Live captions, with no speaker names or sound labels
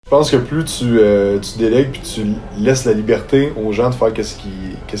pense que plus tu délègues puis tu laisses la liberté aux gens de faire qu'est-ce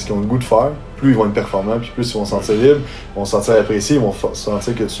qu'ils ont le goût de faire, plus ils vont être performants, puis plus ils vont se sentir libres, ils vont se sentir appréciés, ils vont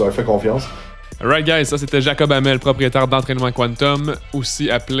sentir que tu leur fais confiance. Alright guys, ça c'était Jacob Hamel, propriétaire d'entraînement Quantum, aussi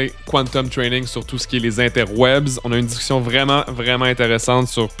appelé Quantum Training sur tout ce qui est les interwebs. On a une discussion vraiment intéressante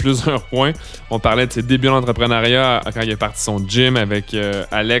sur plusieurs points. On parlait de ses débuts en entrepreneuriat quand il a parti son gym avec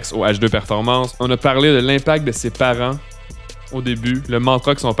Alex au H2 Performance. On a parlé de l'impact de ses parents au début, le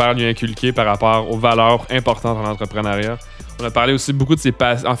mantra que son père lui a inculqué par rapport aux valeurs importantes en entrepreneuriat. On a parlé aussi beaucoup de ses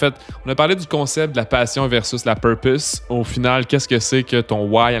passions. En fait, on a parlé du concept de la passion versus la purpose. Au final, qu'est-ce que c'est que ton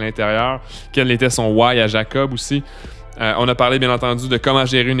why à l'intérieur? Quel était son why à Jacob aussi? On a parlé, bien entendu, de comment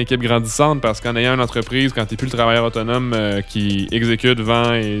gérer une équipe grandissante parce qu'en ayant une entreprise, quand tu n'es plus le travailleur autonome qui exécute,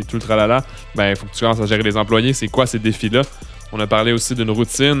 vend et tout le tralala, il faut que tu commences à gérer les employés. C'est quoi ces défis-là? On a parlé aussi d'une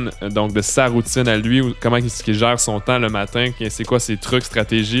routine, donc de sa routine à lui, comment est-ce qu'il gère son temps le matin, c'est quoi ses trucs,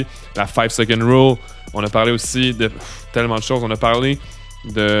 stratégies, la 5-second rule. On a parlé aussi de tellement de choses. On a parlé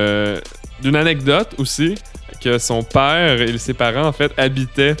d'une anecdote aussi, que son père et ses parents, en fait,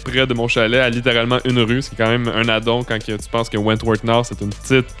 habitaient près de mon chalet, à littéralement une rue. C'est quand même un addon quand tu penses que Wentworth North, c'est une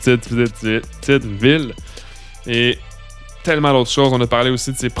petite ville. Et tellement d'autres choses. On a parlé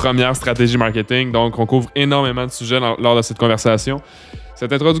aussi de ses premières stratégies marketing. Donc, on couvre énormément de sujets lors de cette conversation.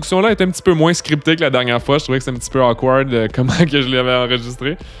 Cette introduction-là est un petit peu moins scriptée que la dernière fois. Je trouvais que c'est un petit peu awkward comment que je l'avais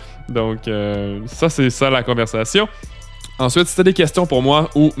enregistré. Donc, ça, c'est ça la conversation. Ensuite, si tu as des questions pour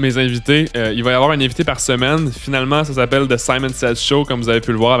moi ou mes invités, il va y avoir un invité par semaine. Finalement, ça s'appelle The Simon Says Show, comme vous avez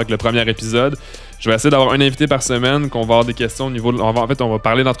pu le voir avec le premier épisode. Je vais essayer d'avoir un invité par semaine, qu'on va avoir des questions au niveau... on va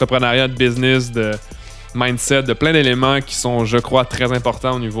parler d'entrepreneuriat, de business, de mindset, de plein d'éléments qui sont, je crois, très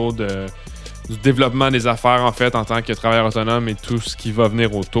importants au niveau du développement des affaires, en fait, en tant que travailleur autonome et tout ce qui va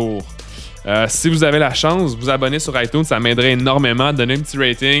venir autour. Si vous avez la chance, vous abonner sur iTunes, ça m'aiderait énormément. Donnez un petit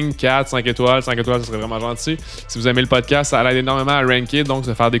rating, 4, 5 étoiles. 5 étoiles, ça serait vraiment gentil. Si vous aimez le podcast, ça aide énormément à ranker, donc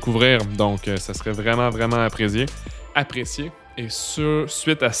se faire découvrir. Donc, ça serait vraiment apprécié. Et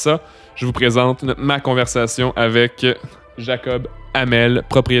suite à ça, je vous présente ma conversation avec Jacob Hamel,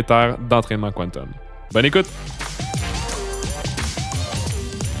 propriétaire d'entraînement Quantum. Bonne écoute!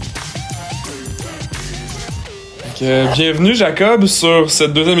 Bienvenue Jacob sur ce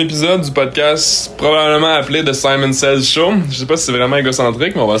deuxième épisode du podcast probablement appelé The Simon Says Show. Je sais pas si c'est vraiment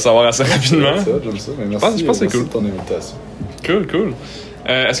égocentrique, mais on va le savoir assez rapidement. J'aime ça, mais merci, je pense que c'est cool. De ton invitation. Cool.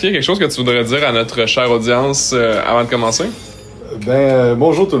 Est-ce qu'il y a quelque chose que tu voudrais dire à notre chère audience avant de commencer?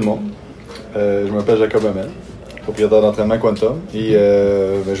 Bonjour tout le monde. Je m'appelle Jacob Hamel, propriétaire d'entraînement Quantum. Et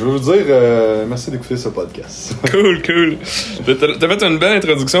je veux vous dire merci d'écouter ce podcast. Cool. T'as fait une belle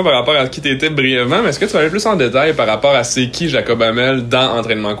introduction par rapport à qui t'étais brièvement, mais est-ce que tu vas aller plus en détail par rapport à c'est qui Jacob Hamel dans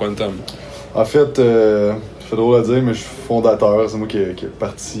Entraînement Quantum? En fait, ça fait drôle à dire, mais je suis fondateur. C'est moi qui est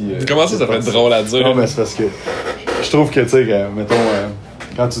parti. Comment ça fait drôle à dire? Non, mais c'est parce que je trouve que, tu sais, mettons...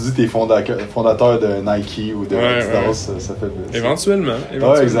 quand tu dis que t'es fondateur de Nike ou de Adidas, ça fait... Éventuellement.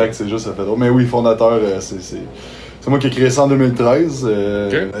 Ouais, exact, c'est juste, ça fait drôle. Mais oui, fondateur, c'est moi qui ai créé ça en 2013.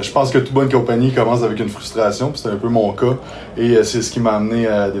 Je pense que toute bonne compagnie commence avec une frustration, puis c'était un peu mon cas. Et c'est ce qui m'a amené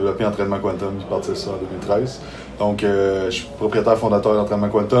à développer Entraînement Quantum, qui partait de ça en 2013. Donc, je suis propriétaire fondateur d'Entraînement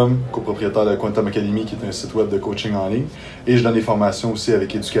Quantum, copropriétaire de Quantum Academy, qui est un site web de coaching en ligne. Et je donne des formations aussi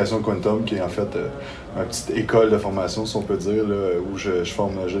avec Éducation Quantum, qui est en fait ma petite école de formation, si on peut dire, là, où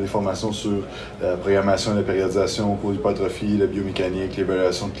j'ai des formations sur la programmation et la périodisation, cours d'hypertrophie, la biomécanique,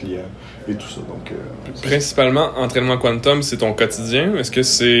 l'évaluation de clients et tout ça. Donc, principalement, Entraînement Quantum, c'est ton quotidien? Est-ce que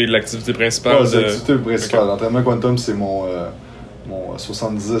c'est l'activité principale? C'est l'activité principale. Okay. Entraînement Quantum, c'est mon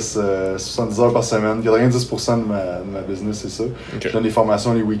 70 heures par semaine. 90% de ma business, c'est ça. Okay. Je donne des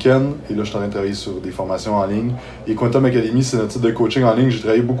formations les week-ends et là, je suis en train de travailler sur des formations en ligne. Et Quantum Academy, c'est notre type de coaching en ligne. J'ai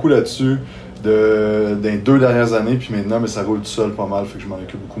travaillé beaucoup là-dessus dans les 2 dernières années, puis maintenant, mais ça roule tout seul pas mal, fait que je m'en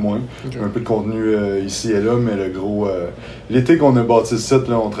occupe beaucoup moins. Okay. Un peu de contenu ici et là, mais le gros... l'été qu'on a bâti le site,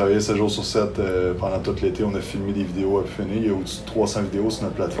 là, on travaillait 7 jours sur 7 pendant tout l'été. On a filmé des vidéos à finir. Il y a au-dessus de 300 vidéos sur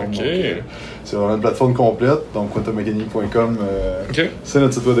notre plateforme. Okay. Donc, c'est vraiment une plateforme complète. Donc, quantumacademy.com, c'est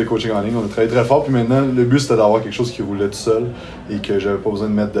notre site web de coaching en ligne. On a travaillé très fort, puis maintenant, le but, c'était d'avoir quelque chose qui roulait tout seul et que j'avais pas besoin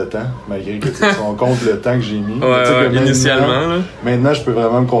de mettre de temps, malgré que tu rends compte le temps que j'ai mis. Initialement. Maintenant, je peux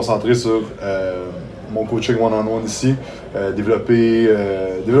vraiment me concentrer sur mon coaching one-on-one ici, développer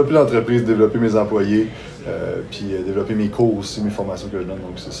l'entreprise, développer mes employés, puis développer mes cours aussi, mes formations que je donne.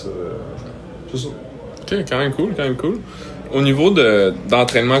 Donc, c'est ça. OK, quand même cool. Au niveau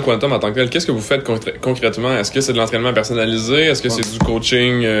d'entraînement Quantum en tant que tel, qu'est-ce que vous faites concrètement? Est-ce que c'est de l'entraînement personnalisé? Est-ce que c'est du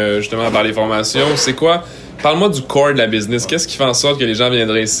coaching justement par les formations? C'est quoi? Parle-moi du core de la business. Qu'est-ce qui fait en sorte que les gens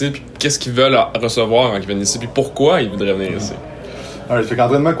viendraient ici? Puis qu'est-ce qu'ils veulent recevoir quand ils viennent ici? Puis pourquoi ils voudraient venir ici? Alors, fait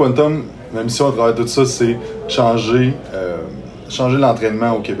qu'entraînement Quantum, ma mission à travers tout ça, c'est changer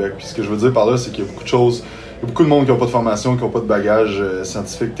l'entraînement au Québec. Puis ce que je veux dire par là, c'est qu'il y a beaucoup de choses. Il y a beaucoup de monde qui n'ont pas de formation, qui n'ont pas de bagage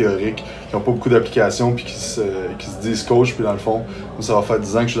scientifique, théorique, qui n'ont pas beaucoup d'applications, puis qui se disent coach. Puis dans le fond, moi, ça va faire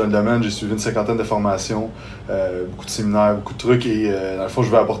 10 ans que je suis dans le domaine, j'ai suivi une 50aine de formations, beaucoup de séminaires, beaucoup de trucs. Et dans le fond,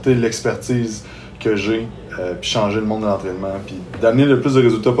 je vais apporter l'expertise que j'ai, puis changer le monde de l'entraînement, puis d'amener le plus de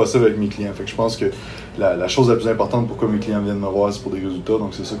résultats possible avec mes clients. Fait que je pense que la chose la plus importante pourquoi mes clients viennent me voir, c'est pour des résultats,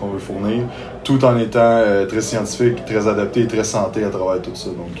 donc c'est ça qu'on veut fournir, tout en étant très scientifique, très adapté et très santé à travers tout ça.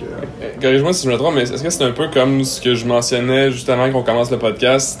 Donc, corrige-moi si je me trompe, mais est-ce que c'est un peu comme ce que je mentionnais juste avant qu'on commence le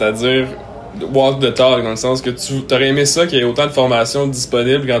podcast, c'est-à-dire walk the talk, dans le sens que tu aurais aimé ça qu'il y ait autant de formations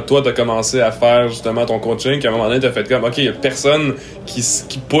disponibles quand toi t'as commencé à faire justement ton coaching, qu'à un moment donné t'as fait comme ok, il y a personne qui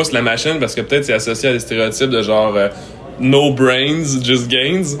pousse la machine parce que peut-être c'est associé à des stéréotypes de genre no brains, just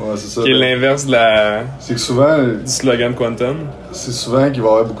gains, ouais, c'est ça, qui est l'inverse de c'est que souvent du slogan Quantum. C'est souvent qu'il va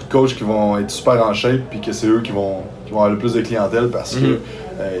y avoir beaucoup de coachs qui vont être super en shape puis que c'est eux qui vont avoir le plus de clientèle parce que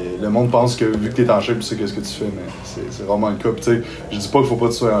le monde pense que vu que t'es en shape, tu sais qu'est-ce que tu fais, mais c'est vraiment le cas. Puis, tu sais, je dis pas qu'il faut pas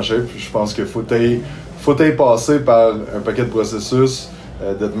que tu sois en shape, je pense qu'il faut t'aille passer par un paquet de processus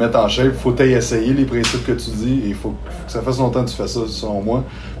de te mettre en shape, faut t'aille essayer les principes que tu dis et il faut que ça fasse longtemps que tu fais ça, selon moi.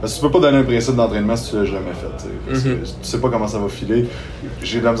 Parce que tu peux pas donner un principe d'entraînement si tu l'as jamais fait, parce que tu sais pas comment ça va filer.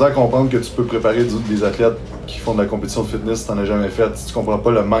 J'ai de la misère à comprendre que tu peux préparer des athlètes qui font de la compétition de fitness si t'en as jamais fait, si tu comprends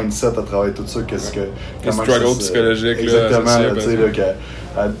pas le mindset à travers tout ça, qu'est-ce que... Le struggle psychologique, exactement, tu sais,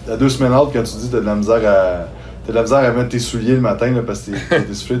 à 2 semaines out, quand tu dis t'as de la misère à mettre tes souliers le matin là, parce que t'es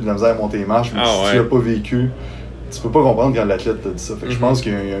essoufflé, t'as de la misère à monter les marches, mais si tu l'as pas vécu, tu peux pas comprendre quand l'athlète t'a dit ça. Fait que je pense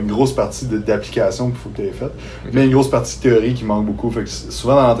qu'il y a une grosse partie d'application qu'il faut que tu aies faite, mais une grosse partie de théorie qui manque beaucoup. Fait que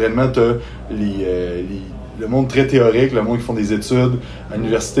souvent dans l'entraînement, tu as le monde très théorique, le monde qui font des études à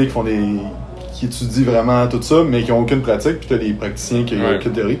l'université, qui étudient vraiment tout ça, mais qui n'ont aucune pratique, puis tu as les praticiens qui n'ont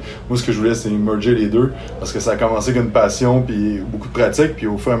aucune théorie. Moi, ce que je voulais, c'est merger les deux, parce que ça a commencé avec une passion, puis beaucoup de pratique, puis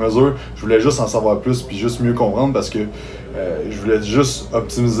au fur et à mesure, je voulais juste en savoir plus, puis juste mieux comprendre, parce que je voulais juste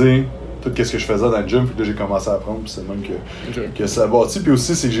optimiser tout ce que je faisais dans le gym, puis là j'ai commencé à apprendre, puis c'est même que ça a bâti. Puis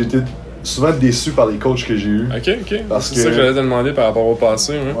aussi, c'est que j'ai été souvent déçu par les coachs que j'ai eus. Ok. C'est ça que j'allais te demander par rapport au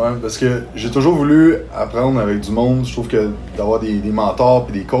passé. Hein? Ouais, parce que j'ai toujours voulu apprendre avec du monde. Je trouve que d'avoir des mentors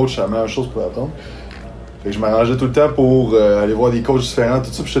puis des coachs, c'est la meilleure chose pour apprendre. Fait que je m'arrangeais tout le temps pour aller voir des coachs différents,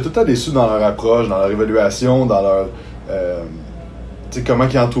 tout ça. Puis j'étais tout le temps déçu dans leur approche, dans leur évaluation, dans leur... tu sais, comment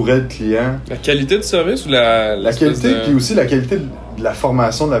ils entouraient le client. La qualité du service ou la qualité, puis aussi la qualité de la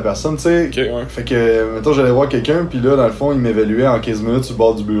formation de la personne, tu sais. Okay, ouais. Fait que, mettons, j'allais voir quelqu'un, puis là, dans le fond, il m'évaluait en 15 minutes sur le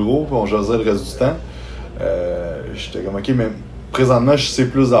bord du bureau, puis on jasait le reste du temps. J'étais comme, ok, mais présentement, je sais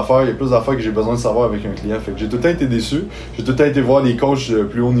plus d'affaires, il y a plus d'affaires que j'ai besoin de savoir avec un client. Fait que j'ai tout le temps été déçu. J'ai tout le temps été voir des coachs de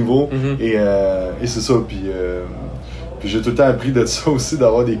plus haut niveau, et c'est ça, puis j'ai tout le temps appris de ça aussi,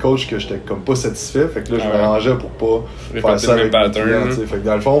 d'avoir des coachs que j'étais comme pas satisfait. Fait que là, je m'arrangeais pour pas faire ça avec mes clients, t'sais. Fait que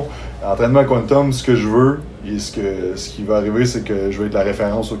dans le fond, entraînement Quantum, ce que je veux, et ce qui va arriver, c'est que je veux être la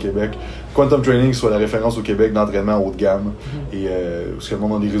référence au Québec. Quantum Training soit la référence au Québec d'entraînement haut de gamme. Et parce que le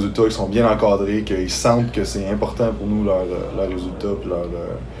monde a des résultats qui sont bien encadrés, qu'ils sentent que c'est important pour nous, leurs résultats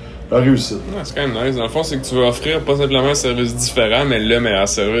et leur réussite. Ouais, c'est quand même nice. Dans le fond, c'est que tu veux offrir pas simplement un service différent, mais le meilleur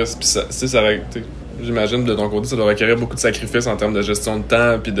service. Puis ça j'imagine de ton côté, ça doit requérir beaucoup de sacrifices en termes de gestion de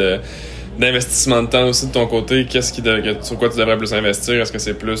temps puis d'investissement de temps aussi de ton côté. Sur quoi tu devrais plus investir? Est-ce que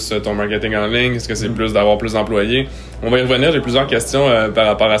c'est plus ton marketing en ligne? Est-ce que c'est plus d'avoir plus d'employés? On va y revenir. J'ai plusieurs questions par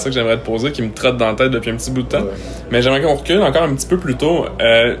rapport à ça que j'aimerais te poser qui me trottent dans la tête depuis un petit bout de temps. Ouais. Mais j'aimerais qu'on recule encore un petit peu plus tôt.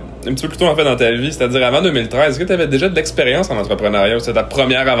 En fait dans ta vie, c'est-à-dire avant 2013. Est-ce que tu avais déjà de l'expérience en entrepreneuriat ou c'est ta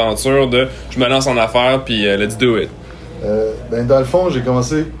première aventure de je me lance en affaires puis let's do it? Dans le fond, j'ai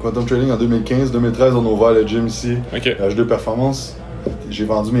commencé Quantum Training en 2015. 2013, on a ouvert le gym ici, H2 Performance. J'ai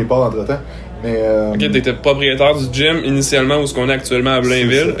vendu mes parts entre-temps. Mais, ok, t'étais propriétaire du gym initialement où ce qu'on est actuellement à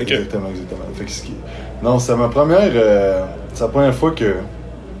Blainville. Okay. Exactement. Fait que non, c'est ma première... c'est la première fois que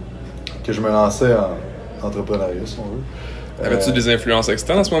je me lançais en entrepreneuriat, si on veut. Avais-tu des influences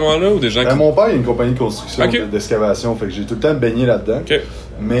externes à ce moment-là ou des gens qui... Mon père, il a une compagnie de construction, d'excavation, fait que j'ai tout le temps baigné là-dedans. Okay.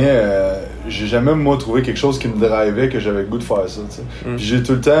 Mais j'ai jamais, moi, trouvé quelque chose qui me drivait, que j'avais le goût de faire ça. Puis j'ai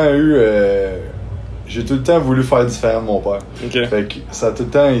tout le temps eu... j'ai tout le temps voulu faire différent de mon père. Okay. Fait que ça a tout le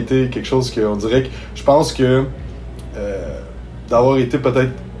temps été quelque chose qu'on dirait que... Je pense que d'avoir été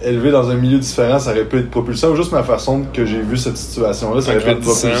peut-être élevé dans un milieu différent, ça aurait pu être propulsant. Ou juste ma façon que j'ai vu cette situation-là, ça aurait pu être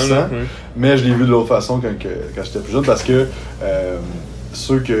propulsant. Mais je l'ai vu de l'autre façon quand j'étais plus jeune parce que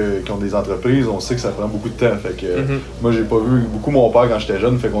ceux qui ont des entreprises, on sait que ça prend beaucoup de temps. Fait que moi, j'ai pas vu beaucoup mon père quand j'étais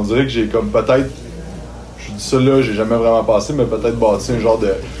jeune. Fait qu'on dirait que j'ai comme peut-être... Je dis ça là, j'ai jamais vraiment passé, mais peut-être bâti un genre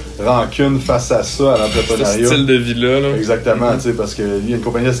de rancune face à ça, à l'entrepreneuriat. Ce style de vie-là. Là. Exactement, tu sais, parce que lui, il y a une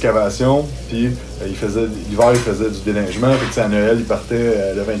compagnie d'excavation, puis l'hiver, il faisait du déneigement, fait que à Noël, il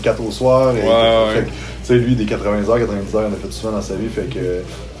partait le 24 au soir. Fait que, tu sais, lui, des 80 heures, 90 heures, il en a fait souvent dans sa vie, fait que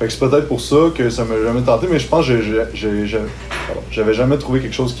c'est peut-être pour ça que ça m'a jamais tenté, mais je pense que j'avais jamais trouvé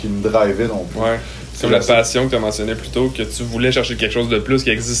quelque chose qui me drivait non plus. Ouais. C'est comme la passion que tu as mentionné plus tôt, que tu voulais chercher quelque chose de plus qui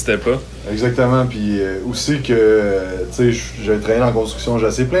n'existait pas. Exactement, puis aussi que, tu sais, j'avais travaillé en construction, j'ai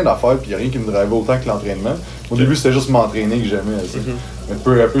essayé plein d'affaires, puis il n'y a rien qui me drivait autant que l'entraînement. Au début, c'était juste m'entraîner que j'aimais, mais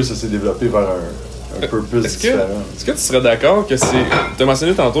peu à peu, ça s'est développé vers un purpose différent. Est-ce que tu serais d'accord que c'est... Tu as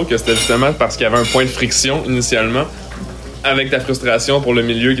mentionné tantôt que c'était justement parce qu'il y avait un point de friction initialement avec ta frustration pour le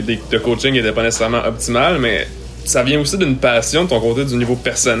milieu de coaching qui n'était pas nécessairement optimal, mais ça vient aussi d'une passion de ton côté du niveau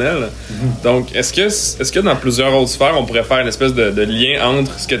personnel. Donc, est-ce que dans plusieurs autres sphères, on pourrait faire une espèce de lien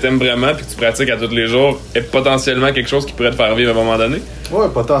entre ce que tu aimes vraiment et que tu pratiques à tous les jours et potentiellement quelque chose qui pourrait te faire vivre à un moment donné? Oui,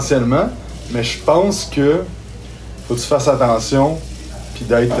 potentiellement, mais je pense que faut que tu fasses attention puis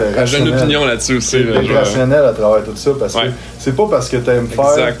d'être rationnel. J'ai une opinion là-dessus aussi. D'être rationnel à travers tout ça, parce que c'est pas parce que tu aimes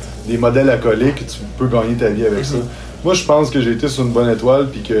faire des modèles à coller que tu peux gagner ta vie avec ça. Moi, je pense que j'ai été sur une bonne étoile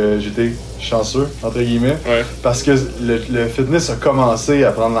puis que j'étais chanceux, entre guillemets, parce que le fitness a commencé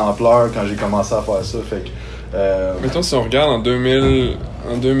à prendre l'ampleur quand j'ai commencé à faire ça. Fait que, mettons, si on regarde en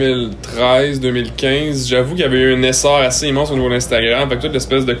 2013, 2015, j'avoue qu'il y avait eu un essor assez immense au niveau d'Instagram. Fait que toute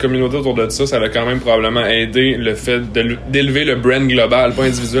l'espèce de communauté autour de ça a quand même probablement aidé le fait d'élever le brand global, pas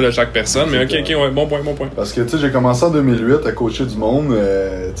individuel de chaque personne. Mais ok, ouais, bon point. Parce que, tu sais, j'ai commencé en 2008 à coacher du monde,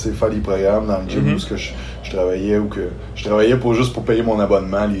 tu sais, faire des programmes dans le gym où je travaillais ou que je travaillais juste pour payer mon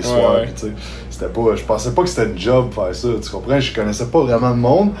abonnement les soirs. Puis, tu sais, c'était pas, je pensais pas que c'était une job faire ça. Tu comprends? Je connaissais pas vraiment le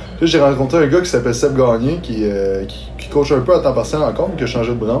monde. Puis j'ai rencontré un gars qui s'appelle Seb Gagné qui coach un peu à temps partiel encore, mais qui a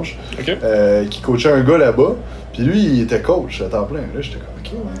changé de branche. Qui coachait un gars là-bas. Puis lui, il était coach à temps plein. Là, j'étais comme,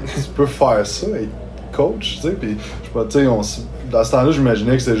 ok, tu peux faire ça, être coach, tu sais. Puis, je sais pas, tu sais, dans ce temps-là,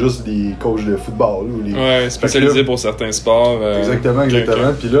 j'imaginais que c'était juste des coachs de football. Ou spécialisés pour certains sports. Exactement.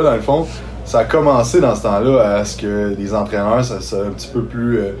 Puis là, dans le fond, ça a commencé dans ce temps-là à ce que les entraîneurs, ça soit un petit peu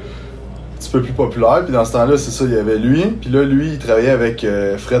plus populaire. Puis dans ce temps-là, c'est ça, il y avait lui. Puis là, lui, il travaillait avec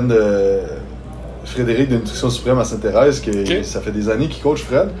Frédéric de Nutrition Suprême à Sainte-Thérèse, ça fait des années qu'il coach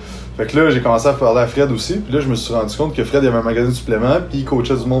Fred. Fait que là, j'ai commencé à parler à Fred aussi. Puis là, je me suis rendu compte que Fred, il avait un magasin de suppléments, puis il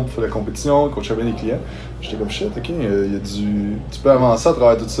coachait du monde pour faire la compétition, il coachait bien les clients. J'étais comme shit, ok, tu peux avancer à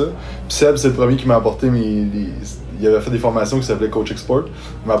travers tout ça. Puis Seb, c'est le premier qui m'a apporté il avait fait des formations qui s'appelaient Coach Export.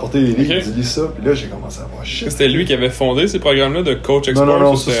 Il m'a apporté les livres, il dit lis ça. Puis là, j'ai commencé à voir shit. C'était lui qui avait fondé ces programmes-là de Coach Export?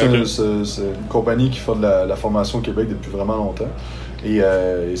 Non, c'est une compagnie qui fait de la formation au Québec depuis vraiment longtemps. Et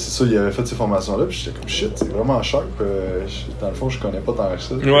c'est ça, il avait fait ces formations-là, puis j'étais comme shit, c'est vraiment sharp. Dans le fond, je connais pas tant que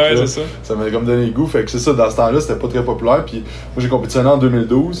ça. Ouais, c'est ça. Ça m'a comme donné le goût. Fait que c'est ça, dans ce temps-là, c'était pas très populaire. Puis moi, j'ai compétitionné en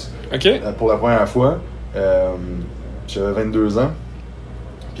 2012 pour la première fois. J'avais 22 ans.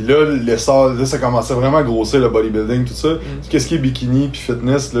 Puis là, ça commençait vraiment à grossir le bodybuilding, tout ça. Qu'est-ce qui est bikini puis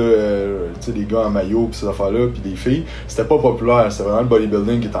fitness, là, tu sais, les gars en maillot puis ces affaires-là, puis des filles, c'était pas populaire. C'était vraiment le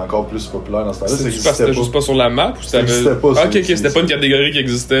bodybuilding qui était encore plus populaire dans ce temps-là. C'était juste pas sur la map ou ça existait pas? C'était pas une catégorie qui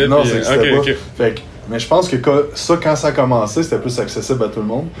existait. Non, ça existait pas. Fait que, mais je pense que ça, quand ça a commencé, c'était plus accessible à tout le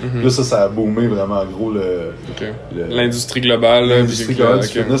monde. Là, ça a boomé vraiment gros l'industrie globale. L'industrie globale du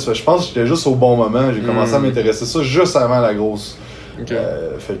fitness. Fait que je pense que j'étais juste au bon moment. J'ai commencé à m'intéresser à ça juste avant la grosse.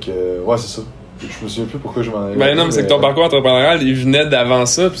 Fait que, ouais, c'est ça. Je me souviens plus pourquoi je m'en allais. Ben non, mais c'est que ton parcours entrepreneurial, il venait d'avant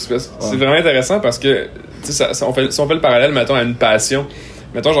ça. Puis c'est vraiment intéressant parce que, tu sais, si on fait le parallèle, mettons, à une passion.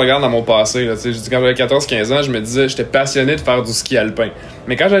 Mettons, je regarde dans mon passé, là, tu sais, quand j'avais 14-15 ans, je me disais, j'étais passionné de faire du ski alpin.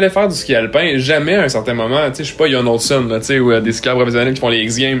 Mais quand j'allais faire du ski alpin, jamais à un certain moment, tu sais, je sais pas, il y a un autre son, là, tu sais, ou des skieurs professionnels qui font les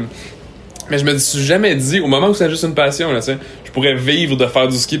X-Games. Mais je me suis jamais dit, au moment où c'est juste une passion, là, tu sais, je pourrais vivre de faire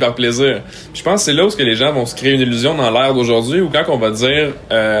du ski par plaisir. Puis je pense que c'est là où que les gens vont se créer une illusion dans l'ère d'aujourd'hui, où quand on va dire,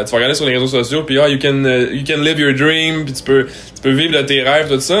 tu vas regarder sur les réseaux sociaux, puis you can live your dream, puis tu peux vivre de tes rêves,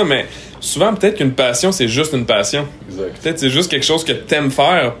 tout ça, mais souvent peut-être qu'une passion, c'est juste une passion. Exact. Peut-être c'est juste quelque chose que t'aimes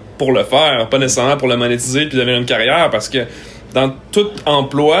faire pour le faire, pas nécessairement pour le monétiser puis devenir une carrière, parce que dans tout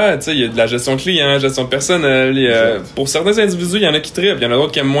emploi, tu sais, il y a de la gestion client, gestion de personnel. Pour certains individus, il y en a qui trippent. Il y en a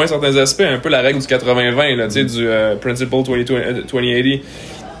d'autres qui aiment moins certains aspects. Un peu la règle du 80-20, là, tu sais, du Principle 2080.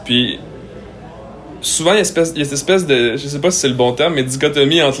 Puis, souvent, il y a cette espèce de, je sais pas si c'est le bon terme, mais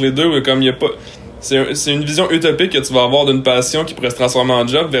dichotomie entre les deux, où comme il y a pas... C'est une vision utopique que tu vas avoir d'une passion qui pourrait se transformer en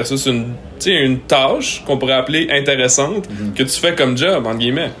job versus une tâche qu'on pourrait appeler intéressante que tu fais comme job, entre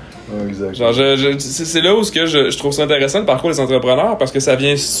guillemets. Ouais, exact. Genre, c'est là où je trouve ça intéressant le parcours des entrepreneurs, parce que ça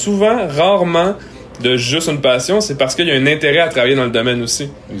vient souvent, rarement, de juste une passion, c'est parce qu'il y a un intérêt à travailler dans le domaine aussi.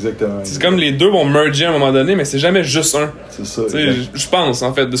 Exactement. C'est comme les deux vont merger à un moment donné, mais c'est jamais juste un. C'est ça. Je pense,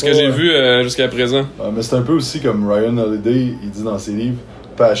 en fait, de ce que j'ai vu jusqu'à présent. Mais c'est un peu aussi comme Ryan Holiday, il dit dans ses livres,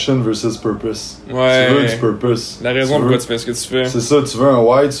 passion versus purpose. Ouais. Tu veux du purpose. La raison pourquoi tu fais ce que tu fais. C'est ça, tu veux un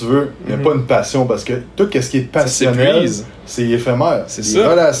why, tu veux, mais pas une passion, parce que tout ce qui est passionnel, c'est éphémère. C'est les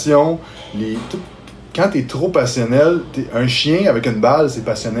relations, quand t'es trop passionnel, un chien avec une balle, c'est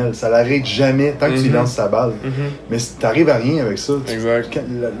passionnel. Ça l'arrête jamais tant que tu lances ta balle. Mais t'arrives à rien avec ça. Exact.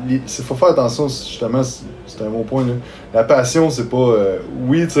 Il faut faire attention, justement, c'est un bon point. Là. La passion, c'est pas...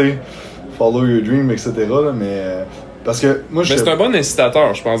 oui, tu sais, follow your dream, etc. Là, mais... parce que moi, mais c'est un bon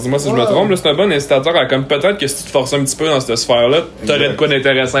incitateur, je pense. Dis-moi si je me trompe, là, c'est un bon incitateur à comme peut-être que si tu te forces un petit peu dans cette sphère-là, t'aurais de quoi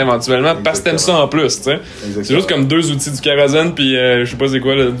d'intéressant éventuellement, parce que t'aimes ça en plus, tu sais. C'est juste comme deux outils, du kérosène puis je sais pas c'est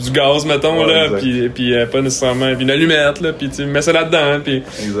quoi, là, du gaz, mettons, là, puis pas nécessairement, puis une allumette, là, puis tu mets ça là-dedans, puis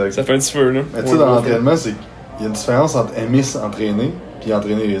ça fait un petit feu, là. Mais tu sais, dans l'entraînement, c'est qu'il y a une différence entre aimer s'entraîner puis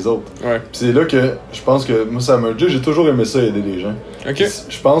entraîner les autres. Ouais. Puis c'est là que je pense que moi ça a mergé, j'ai toujours aimé ça aider les gens. OK.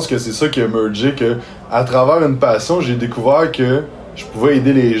 Je pense que c'est ça qui a mergé, que à travers une passion, j'ai découvert que je pouvais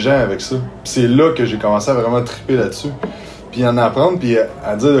aider les gens avec ça. Puis c'est là que j'ai commencé à vraiment triper là-dessus. Puis en apprendre, puis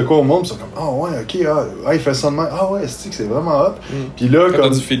à dire de quoi au monde, puis c'est comme ah ouais, ok, il fait ça de même. Ah ouais, c'est vraiment hot. Puis là quand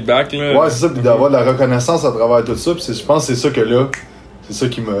comme t'as du feedback là. Ouais, c'est ça, puis d'avoir de la reconnaissance à travers tout ça, puis je pense que c'est ça que là, c'est ça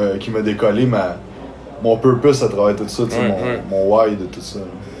qui m'a décollé mon purpose à travers tout ça, mon why de tout ça.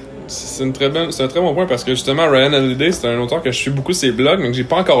 C'est un très bon point parce que justement Ryan Holiday c'est un auteur que je suis beaucoup ses blogs mais que j'ai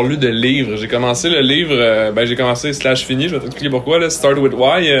pas encore lu de livre. J'ai commencé le livre /fini, je vais t'expliquer pourquoi là, Start with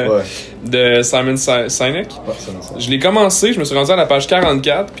Why de Simon Sinek. Je l'ai commencé, je me suis rendu à la page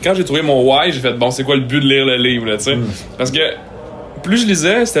 44 puis quand j'ai trouvé mon why, j'ai fait bon c'est quoi le but de lire le livre là, tu sais. Parce que plus je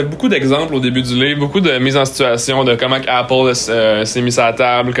lisais, c'était beaucoup d'exemples au début du livre, beaucoup de mises en situation de comment Apple s'est mis à la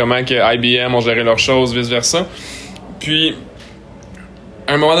table, comment que IBM ont géré leurs choses, vice-versa. Puis,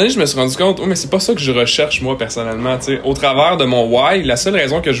 à un moment donné, je me suis rendu compte, mais c'est pas ça que je recherche, moi, personnellement. T'sais. Au travers de mon why, la seule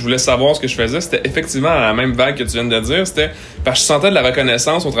raison que je voulais savoir ce que je faisais, c'était effectivement à la même vague que tu viens de dire, c'était parce que je sentais de la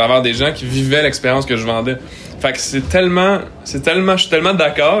reconnaissance au travers des gens qui vivaient l'expérience que je vendais. Fait que je suis tellement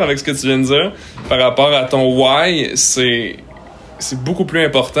d'accord avec ce que tu viens de dire par rapport à ton why, c'est beaucoup plus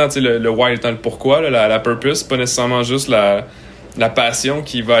important, tu sais, le why étant le pourquoi, là, la purpose, pas nécessairement juste la passion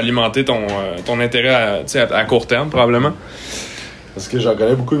qui va alimenter ton intérêt à court terme, probablement. Parce que j'en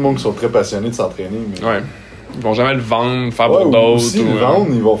connais beaucoup de monde qui sont très passionnés de s'entraîner. Mais... Ouais. Ils vont jamais le vendre, faire pour d'autres. Aussi, le vendre,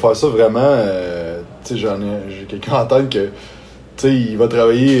 ils vont faire ça vraiment... tu sais, j'ai quelqu'un en tête que... Tu sais, il va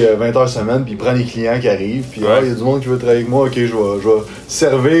travailler 20 heures semaine, puis il prend les clients qui arrivent, puis il y a du monde qui veut travailler avec moi, ok, je vais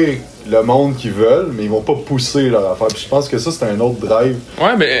servir le monde qu'ils veulent, mais ils vont pas pousser leur affaire. Puis je pense que ça, c'est un autre drive.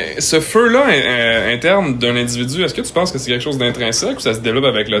 Ouais, mais ce feu-là interne d'un individu, est-ce que tu penses que c'est quelque chose d'intrinsèque ou ça se développe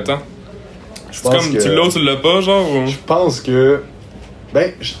avec le temps? Je pense comme que... tu l'as ou tu l'as pas, genre? Ou... Je pense que...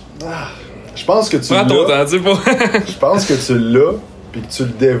 je pense que tu l'as. Prends ton temps, tu sais pas. Je pense que tu l'as, puis que tu le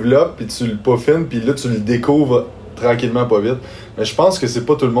développes, puis tu le peaufines, puis là, tu le découvres tranquillement, pas vite. Mais je pense que c'est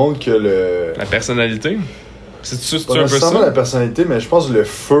pas tout le monde que le... La personnalité? C'est un peu ça? La personnalité, mais je pense le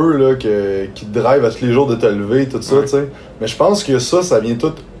feu là, qui te drive à tous les jours de te lever, tout ça, tu sais. Mais je pense que ça vient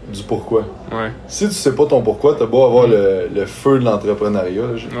tout du pourquoi. Ouais. Si tu sais pas ton pourquoi, t'as beau avoir le feu de l'entrepreneuriat.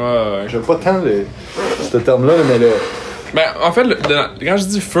 J'aime pas tant ce terme-là, mais Ben, en fait, quand je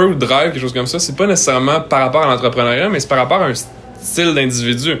dis feu ou drive, quelque chose comme ça, c'est pas nécessairement par rapport à l'entrepreneuriat, mais c'est par rapport à un style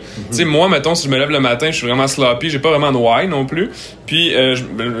d'individu. Tu sais, moi, mettons, si je me lève le matin, je suis vraiment sloppy, j'ai pas vraiment de why non plus. Puis,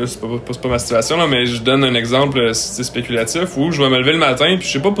 c'est pas ma situation, là, mais je donne un exemple spéculatif où je vais me lever le matin, puis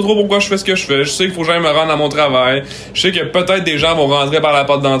je sais pas trop pourquoi je fais ce que je fais. Je sais qu'il faut que j'aille me rendre à mon travail. Je sais que peut-être des gens vont rentrer par la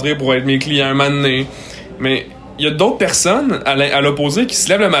porte d'entrée pour être mes clients un moment donné. Mais il y a d'autres personnes à l'opposé qui se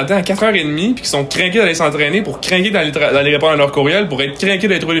lèvent le matin à 4h30 puis qui sont craqués d'aller s'entraîner pour craquer d'aller répondre à leur courriel pour être craqués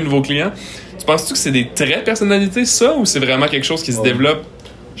d'aller trouver des nouveaux clients. Tu penses-tu que c'est des traits de personnalité, ça, ou c'est vraiment quelque chose qui se développe?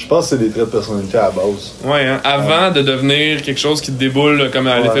 Je pense que c'est des traits de personnalité à la base. Ouais, hein? Avant de devenir quelque chose qui te déboule comme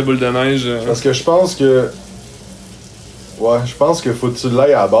à l'effet boule de neige. Parce que je pense que... Ouais, je pense qu'il faut que tu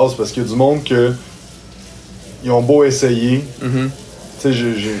l'ailles à la base parce qu'il y a du monde que... Ils ont beau essayer. Mm-hmm. Tu sais,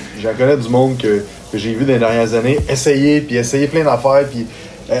 j'en connais du monde que j'ai vu dans les dernières années essayer plein d'affaires, puis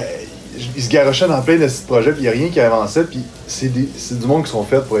ils se garochaient dans plein de petits projets, puis il n'y a rien qui avançait, puis c'est du monde qui sont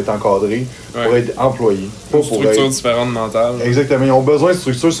faits pour être encadrés, pour être employés. Une structure différente mentale. Exactement. Ils ont besoin de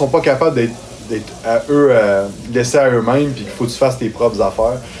structure, ils sont pas capables d'être à eux, laissés à eux-mêmes, puis qu'il faut que tu fasses tes propres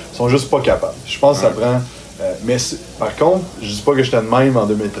affaires. Ils sont juste pas capables. Je pense que ça prend... mais par contre, je dis pas que j'étais de même en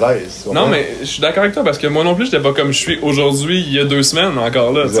 2013. Non, mais je suis d'accord avec toi, parce que moi non plus, j'étais pas comme je suis aujourd'hui, il y a 2 semaines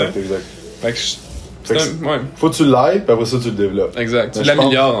encore là. Exact. Fait que Faut que tu l'ailles, puis après ça, tu le développes. Exact. Tu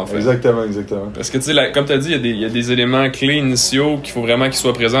l'améliores, en fait. Exactement. Parce que, tu sais, comme tu as dit, il y a des éléments clés initiaux qu'il faut vraiment qu'ils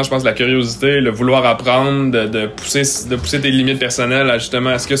soient présents. Je pense la curiosité, le vouloir apprendre, de pousser tes limites personnelles à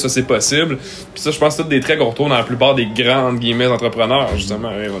justement, est-ce que ça, c'est possible? Puis ça, je pense que c'est tous des traits qu'on retrouve dans la plupart des grands, entre guillemets, entrepreneurs, justement,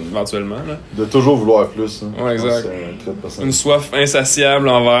 éventuellement. Là. De toujours vouloir plus. Hein. Ouais, exact. Une soif insatiable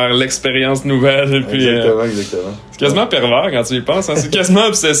envers l'expérience nouvelle. Puis, exactement. C'est quasiment pervers quand tu y penses. Hein? C'est quasiment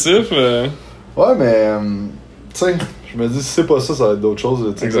obsessif. Ouais, mais tu sais, je me dis, si c'est pas ça, ça va être d'autres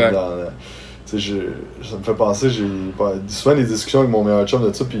choses. Tu sais, comme dans. Ça me fait penser, j'ai souvent des discussions avec mon meilleur chum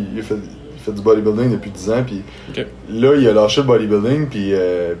de ça, puis il fait du bodybuilding depuis 10 ans, puis là, il a lâché le bodybuilding, puis il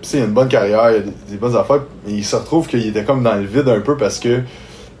a une bonne carrière, il a des bonnes affaires, mais il se retrouve qu'il était comme dans le vide un peu parce que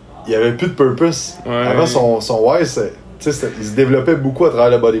il avait plus de purpose. Ouais. Avant, son why, il se développait beaucoup à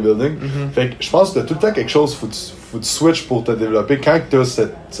travers le bodybuilding. Fait que je pense que t'as tout le temps quelque chose, faut que tu switches pour te développer. Quand t'as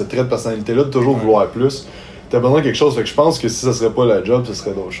ce trait de personnalité-là, de toujours vouloir plus, t'as besoin de quelque chose. Fait que je pense que si ça serait pas la job, ce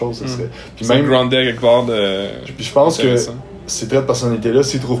serait d'autres choses. Ça serait... Puis même grounded quelque part de... Puis je pense que ces traits de personnalité-là,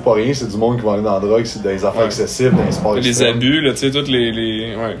 s'ils trouvent pas rien, c'est du monde qui va aller dans la drogue, c'est dans les affaires excessives, dans les sports extrêmes. Les abus, là, tu sais, toutes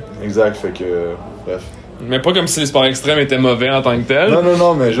les... Ouais. Exact, fait que... bref. Mais pas comme si les sports extrêmes étaient mauvais en tant que tels.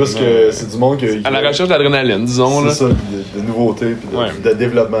 Non, mais juste que c'est du monde qui... À la recherche d'adrénaline, disons. C'est ça, de nouveautés, puis de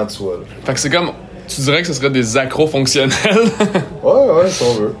développement de soi. Là. Fait que c'est comme... Tu dirais que ce serait des accros fonctionnels. ouais, si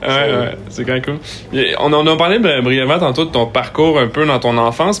on veut. Ouais, c'est quand même cool. On en a parlé brièvement tantôt de ton parcours un peu dans ton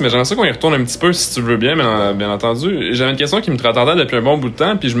enfance, mais j'aimerais ça qu'on y retourne un petit peu si tu veux bien entendu. J'avais une question qui me trottait depuis un bon bout de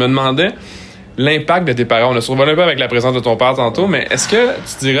temps, puis je me demandais l'impact de tes parents. On a survolé un peu avec la présence de ton père tantôt, mais est-ce que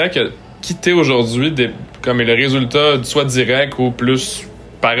tu dirais que qui t'es aujourd'hui, comme le résultat soit direct ou plus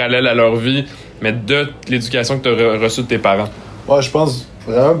parallèle à leur vie, mais de l'éducation que tu as reçue de tes parents? Ouais, je pense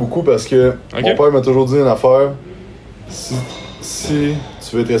vraiment beaucoup parce que mon père m'a toujours dit une affaire. Si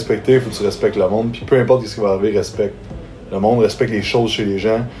tu veux être respecté, il faut que tu respectes le monde. Puis peu importe ce qui va arriver, respecte le monde, respecte les choses chez les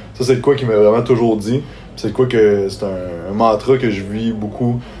gens. Ça, c'est de quoi qu'il m'a vraiment toujours dit. C'est de quoi que c'est un mantra que je vis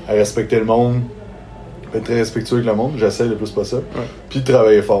beaucoup, à respecter le monde, être très respectueux avec le monde. J'essaie le plus possible. Ouais. Puis de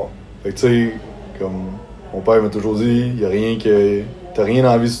travailler fort. Fait que tu sais, comme mon père m'a toujours dit, il y a rien que... T'as rien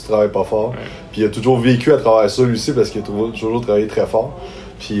envie si tu travailles pas fort. Ouais. Puis il a toujours vécu à travers ça, lui aussi, parce qu'il a toujours travaillé très fort.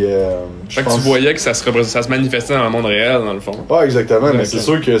 Puis, fait que tu voyais que ça se manifestait dans le monde réel, dans le fond. Ouais, exactement. Mais c'est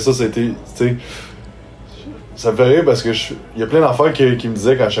sûr que ça, c'était... Tu sais, ça me fait rire parce que il y a plein d'affaires qui me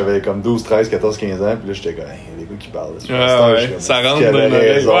disaient quand j'avais comme 12, 13, 14, 15 ans. Puis là, j'étais comme, les gars qui parlent. Ça rentre dans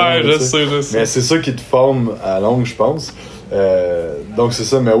le... Ouais, je sais. Mais c'est ça qui te forme à longue, je pense. Donc c'est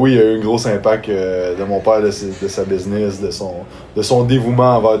ça, mais oui, il y a eu un gros impact de mon père, de sa business, de son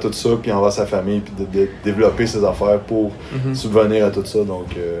dévouement envers tout ça, puis envers sa famille, puis de développer ses affaires pour subvenir à tout ça. Donc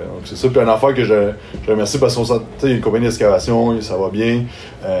c'est ça. Puis une affaire que je remercie parce qu'il y a une compagnie d'excavation, ça va bien.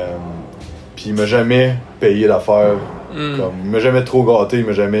 Puis il m'a jamais payé l'affaire. Il m'a jamais trop gâté, il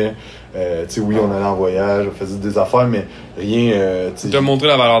m'a jamais... oui, on allait en voyage, on faisait des affaires, mais rien... tu t'as montré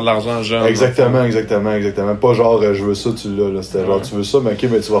la valeur de l'argent, genre. Exactement. Pas genre, je veux ça, tu l'as. Là. C'était genre, tu veux ça, mais ok,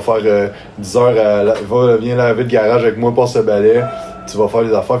 mais tu vas faire 10 heures, viens laver le garage avec moi, passe le balai, tu vas faire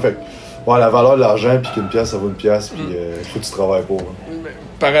les affaires. Fait que, la valeur de l'argent, puis qu'une pièce, ça vaut une pièce, puis il faut que tu travailles pour.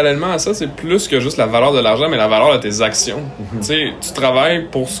 Parallèlement à ça, c'est plus que juste la valeur de l'argent, mais la valeur de tes actions. Tu sais, tu travailles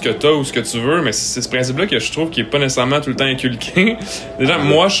pour ce que tu as ou ce que tu veux, mais c'est ce principe-là que je trouve qui est pas nécessairement tout le temps inculqué. Déjà,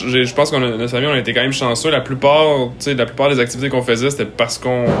 moi, je pense que notre famille, on a été quand même chanceux. La plupart des activités qu'on faisait, c'était parce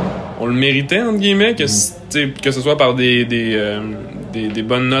qu'on le méritait, entre guillemets, que ce soit par des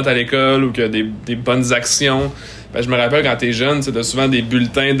bonnes notes à l'école ou que des bonnes actions. Ben, je me rappelle quand t'es jeune, t'as souvent des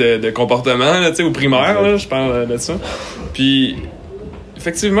bulletins de comportement, là, au primaire, là, je parle de ça. Puis...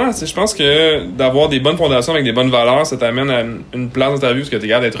 Effectivement, je pense que d'avoir des bonnes fondations avec des bonnes valeurs, ça t'amène à une place dans ta vie parce que t'es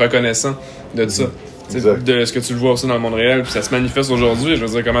capable d'être reconnaissant de ça. De ce que tu le vois aussi dans le monde réel, puis ça se manifeste aujourd'hui. Je veux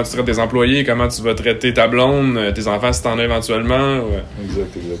dire, comment tu traites tes employés, comment tu vas traiter ta blonde, tes enfants si t'en as éventuellement. Ouais.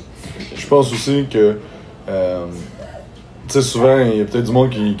 Exact. Je pense aussi que, souvent, il y a peut-être du monde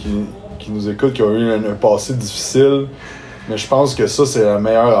qui nous écoute, qui a eu un passé difficile, mais je pense que ça, c'est la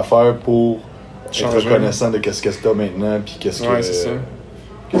meilleure affaire pour être reconnaissant de qu'est-ce que t'as maintenant, puis qu'est-ce que... c'est ça.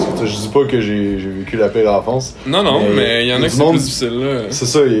 Je dis pas que j'ai vécu la pire enfance. Non, mais il y en a qui c'est plus difficile, là. C'est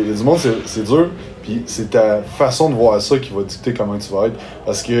ça, il y a du monde, c'est dur, puis c'est ta façon de voir ça qui va dicter comment tu vas être.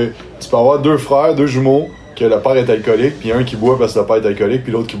 Parce que tu peux avoir deux frères, deux jumeaux, que le père est alcoolique, puis un qui boit parce que le père est alcoolique,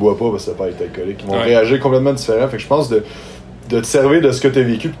 puis l'autre qui boit pas parce que le père est alcoolique. Ils vont réagir complètement différemment. Fait que je pense de te servir de ce que tu as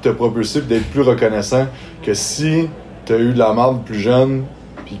vécu, puis de te propulser, puis d'être plus reconnaissant que si tu as eu de la merde plus jeune,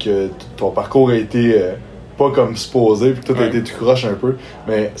 puis que ton parcours a été... pas comme supposé, puis tout a été tout croche un peu,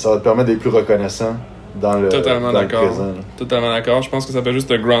 mais ça va te permettre d'être plus reconnaissant dans le, Totalement dans le d'accord. présent. Totalement d'accord. Je pense que ça peut juste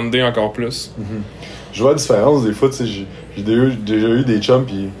te grounder encore plus. Je vois la différence des fois, tu sais, j'ai déjà eu des chums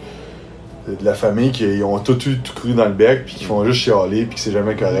pis de la famille qui ont tout cru dans le bec puis qui font juste chialer puis que c'est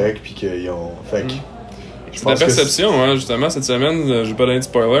jamais correct puis qu'ils ont... Fait que... C'est la perception, hein, justement, cette semaine, je vais pas donner de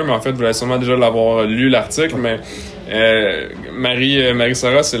spoiler, mais en fait, vous allez sûrement déjà l'avoir lu, l'article, mais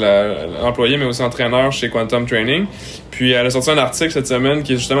Marie-Sarah, c'est l'employée, mais aussi entraîneur chez Quantum Training. Puis elle a sorti un article cette semaine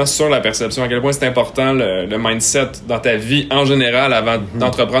qui est justement sur la perception, à quel point c'est important le mindset dans ta vie en général avant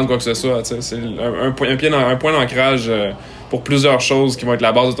d'entreprendre quoi que ce soit. C'est un point d'ancrage pour plusieurs choses qui vont être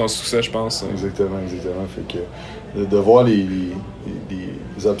la base de ton succès, je pense. Exactement. Fait que de voir les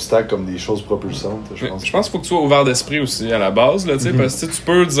obstacles comme des choses propulsantes, je pense qu'il faut que tu sois ouvert d'esprit aussi à la base, là, parce que tu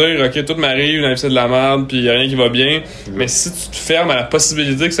peux dire ok, tout m'arrive, c'est de la merde, puis il n'y a rien qui va bien, mais si tu te fermes à la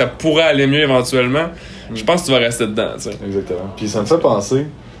possibilité que ça pourrait aller mieux éventuellement, je pense que tu vas rester dedans. T'sais. Exactement. Puis ça me fait penser,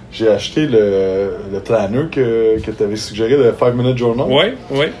 j'ai acheté le planner que tu avais suggéré, le 5-minute journal.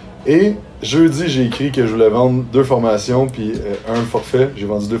 Oui. Et jeudi, j'ai écrit que je voulais vendre 2 formations puis un forfait. J'ai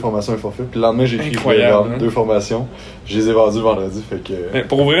vendu 2 formations et un forfait. Puis le lendemain, j'ai écrit que je voulais vendre 2 formations. Je les ai vendues le vendredi. Fait que... Mais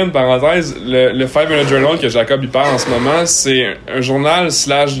pour ouvrir une parenthèse, le 5-minute journal que Jacob y parle en ce moment, c'est un journal /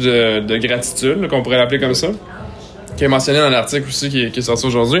 de gratitude, là, qu'on pourrait l'appeler comme ça, qui est mentionné dans l'article aussi qui est sorti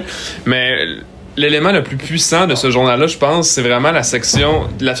aujourd'hui. Mais l'élément le plus puissant de ce journal-là, je pense, c'est vraiment la section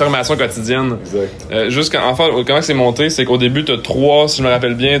de l'affirmation quotidienne. Exact. Comment c'est monté, c'est qu'au début, tu as 3, si je me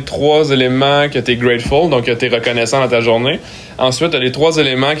rappelle bien, 3 éléments que tu es grateful, donc que tu es reconnaissant dans ta journée. Ensuite, tu as les 3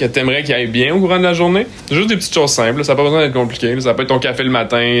 éléments que tu aimerais qu'ils aillent bien au courant de la journée. C'est juste des petites choses simples, ça n'a pas besoin d'être compliqué. Ça peut être ton café le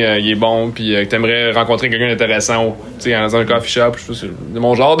matin, il est bon, puis que tu aimerais rencontrer quelqu'un d'intéressant dans un coffee shop. C'est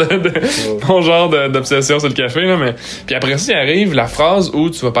mon genre d'obsession sur le café. Là, mais... Puis après ça, il arrive la phrase où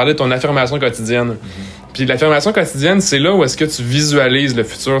tu vas parler de ton affirmation quotidienne. Puis l'affirmation quotidienne, c'est là où est-ce que tu visualises le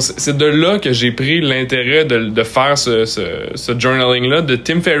futur. C'est de là que j'ai pris l'intérêt de faire ce journaling-là de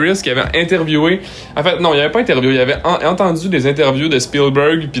Tim Ferriss qui avait interviewé... En fait, non, il avait pas interviewé. Il avait entendu des interviews de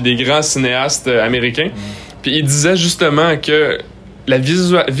Spielberg puis des grands cinéastes américains. Puis il disait justement que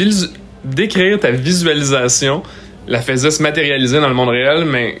d'écrire ta visualisation la faisait se matérialiser dans le monde réel,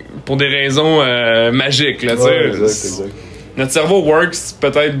 mais pour des raisons magiques. Là, exact. Notre cerveau works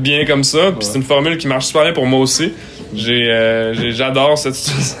peut-être bien comme ça, puis c'est une formule qui marche super bien pour moi aussi. J'adore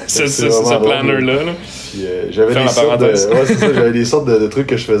ce planner-là. Puis j'avais des sortes de trucs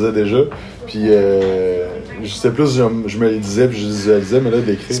que je faisais déjà. Puis je sais plus, je me les disais puis je les visualisais, mais là,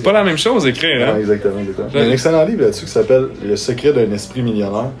 d'écrire... C'est pas la même chose, écrire, hein? Non, exactement. Il y a un excellent livre là-dessus qui s'appelle Le secret d'un esprit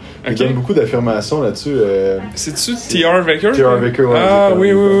millionnaire. Il donne beaucoup d'affirmations là-dessus. C'est-tu T.R. Baker? T.R. Baker, ouais. Ah, oui.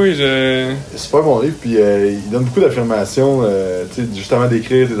 C'est super bon livre, puis il donne beaucoup d'affirmations, tu sais, justement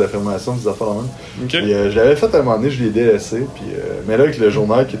d'écrire tes affirmations, des affaires en même. Okay. Puis je l'avais fait à un moment donné, je l'ai délaissé, puis mais là, avec le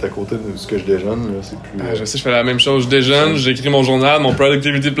journal qui est à côté de ce que je déjeune, là, c'est plus... je sais, je fais la même chose. Je déjeune, j'écris mon journal, mon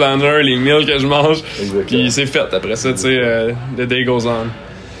productivity planner, les meals que je mange, puis c'est fait. Après ça, tu sais, the day goes on.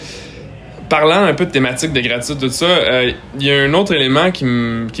 Parlant un peu de thématique de gratitude, tout ça, il y a un autre élément qui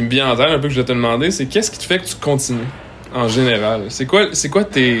me vient en tête, un peu que je vais te demander, c'est qu'est-ce qui te fait que tu continues en général? C'est quoi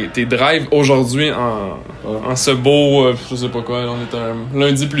tes drives aujourd'hui en ce beau, je sais pas quoi, on est un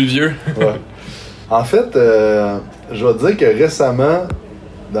lundi pluvieux? Ouais. En fait, je vais te dire que récemment,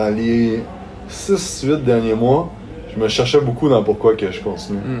 dans les 6-8 derniers mois, je me cherchais beaucoup dans pourquoi que je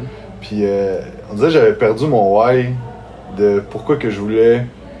continue. Puis on dirait que j'avais perdu mon why de pourquoi que je voulais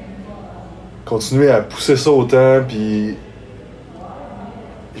continuer à pousser ça autant. Puis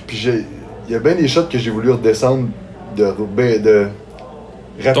il y a bien des shots que j'ai voulu redescendre, de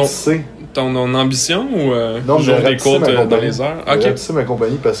rapetisser. Ton ambition ou non, genre des côtes dans les airs? Okay. Rapetisser ma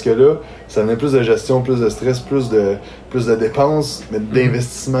compagnie parce que là, ça venait plus de gestion, plus de stress, plus de dépenses, mais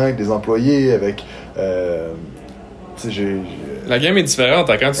d'investissement avec des employés, avec... La game est différente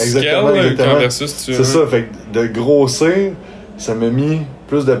quand tu scales versus tu... C'est ça, fait que de grossir, ça m'a mis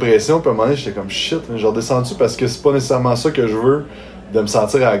plus de pression, puis à un moment donné, j'étais comme shit, j'ai redescendu parce que c'est pas nécessairement ça que je veux, de me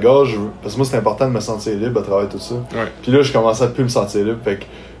sentir à la gorge, parce que moi c'est important de me sentir libre à travers tout ça. Ouais. Puis là, je commençais à plus me sentir libre, fait que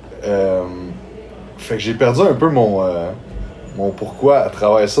j'ai perdu un peu mon pourquoi à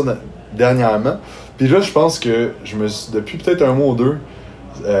travers ça dernièrement. Puis là, je pense que depuis peut-être un mois ou deux,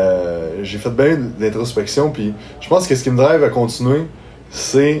 j'ai fait bien d'introspection, puis je pense que ce qui me drive à continuer,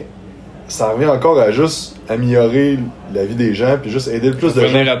 ça revient encore à juste améliorer la vie des gens, puis juste aider le plus de gens.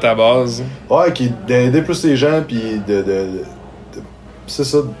 Venir à ta base. Ouais, d'aider plus les gens, puis c'est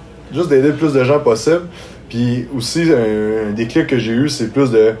ça, juste d'aider le plus de gens possible. Puis aussi, un déclic que j'ai eu, c'est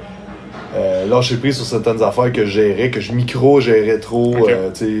plus de lâcher prise sur certaines affaires que je gérais, que je micro-gérais trop,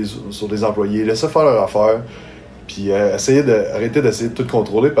 tu sais, sur des employés, laisser faire leurs affaires. Puis arrêter d'essayer de tout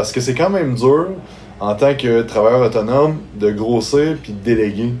contrôler parce que c'est quand même dur en tant que travailleur autonome, de grossir puis de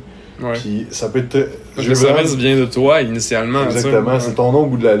déléguer. Ouais. Puis ça peut être... Le service vient de toi initialement. Exactement, c'est ton nom au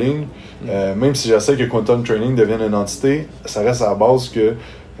bout de la ligne. Même si j'essaie que Quantum Training devienne une entité, ça reste à la base que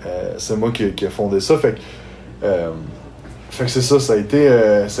c'est moi qui ai fondé ça. Fait que c'est ça, ça a été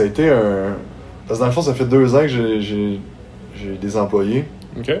un... Parce que dans le fond, ça fait 2 ans que j'ai des employés.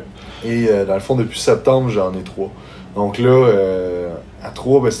 OK. Et dans le fond, depuis septembre, j'en ai 3. Donc là, à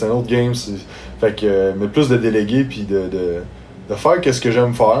 3, c'est un autre game. Fait que, mais plus de déléguer, puis de faire qu'est-ce que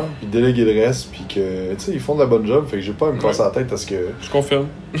j'aime faire, puis de déléguer le reste, puis que, tu sais, ils font de la bonne job, fait que j'ai pas à me casser la tête parce que... Je confirme.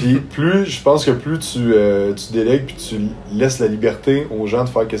 Puis je pense que plus tu délègues, puis tu laisses la liberté aux gens de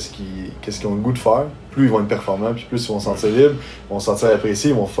faire qu'est-ce qu'ils ont le goût de faire, plus ils vont être performants, puis plus ils vont se sentir libres, ils vont se sentir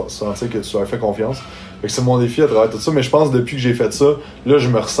appréciés, ils vont sentir que tu leur fais confiance. Fait que c'est mon défi à travers tout ça, mais je pense que depuis que j'ai fait ça, là, je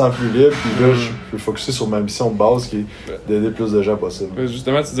me ressens plus libre, puis là, je peux focusser sur ma mission de base qui est d'aider le plus de gens possible.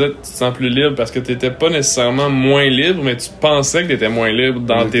 Justement, tu disais que tu te sens plus libre parce que tu n'étais pas nécessairement moins libre, mais tu pensais que tu étais moins libre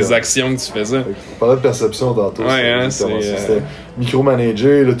dans tes actions que tu faisais. On parlait de perception tantôt. Ouais, c'était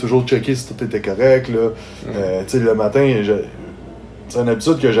micromanager, là, toujours checker si tout était correct. Là. Tu sais, le matin, c'est une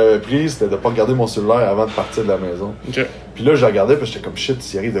habitude que j'avais prise, c'était de pas regarder mon cellulaire avant de partir de la maison. Okay. Puis là, je regardais, puis j'étais comme shit,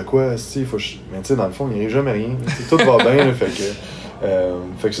 s'il arrive de quoi, mais tu sais, dans le fond, il arrive jamais rien. Tout va bien, là, fait que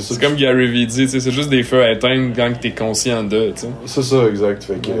c'est ça. C'est comme Gary Vee dit, c'est juste des feux à éteindre quand t'es conscient de, tu sais. C'est ça, exact.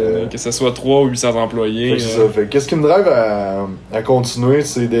 Fait que ce soit 3 ou 800 employés. Fait que c'est ça. Fait que qu'est-ce qui me drive à continuer,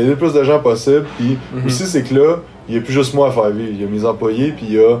 c'est d'aider le plus de gens possible. Puis aussi, c'est que là, il n'y a plus juste moi à faire vivre. Il y a mes employés, puis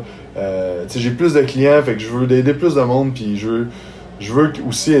il y a... tu sais, j'ai plus de clients, fait que je veux aider plus de monde, puis je veux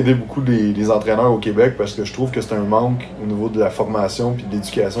aussi aider beaucoup les entraîneurs au Québec parce que je trouve que c'est un manque au niveau de la formation puis de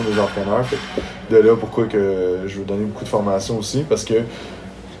l'éducation des entraîneurs. Fait que de là, pourquoi que je veux donner beaucoup de formation aussi, parce que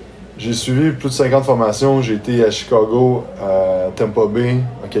j'ai suivi plus de 50 formations. J'ai été à Chicago, à Tampa Bay,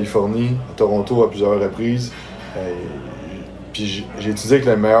 en Californie, à Toronto à plusieurs reprises. Puis j'ai étudié avec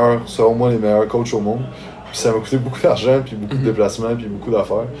les meilleurs, selon moi, les meilleurs coachs au monde. Puis ça m'a coûté beaucoup d'argent, puis beaucoup de déplacements, puis beaucoup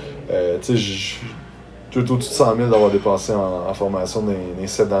d'affaires. Tu sais, tout au-dessus de 100 000 d'avoir dépensé en formation dans les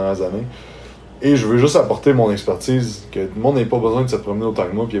 7 dernières années. Et je veux juste apporter mon expertise, que le monde n'ait pas besoin de se promener autant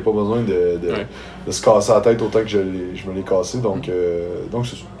que moi, puis il n'y a pas besoin de se casser la tête autant que je me l'ai cassé. Donc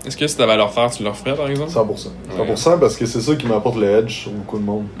c'est ça. Est-ce que si tu avais à leur faire, tu leur ferais, par exemple? 100%. 100% parce que c'est ça qui m'apporte le edge sur beaucoup de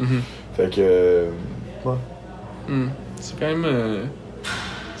monde. Fait que... C'est quand même...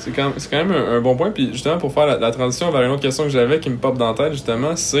 C'est quand même un bon point. Puis justement, pour faire la transition vers une autre question que j'avais qui me pop dans la tête,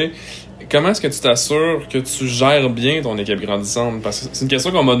 justement, c'est comment est-ce que tu t'assures que tu gères bien ton équipe grandissante? Parce que c'est une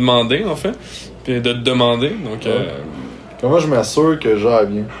question qu'on m'a demandé, en fait, puis de te demander. Donc, comment je m'assure que je gère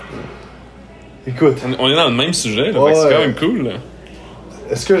bien? Écoute... On est dans le même sujet, là, fait que c'est quand même cool. Là.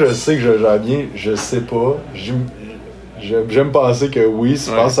 Est-ce que je sais que je gère bien? Je sais pas. J'aime penser que oui,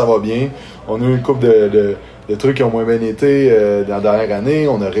 je pense que ça va bien. On a eu une couple de trucs qui ont moins bien été dans la dernière année.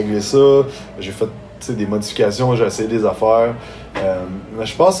 On a réglé ça. J'ai fait des modifications, j'ai essayé des affaires. Mais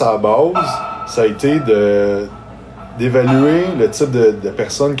je pense à la base, ça a été d'évaluer le type de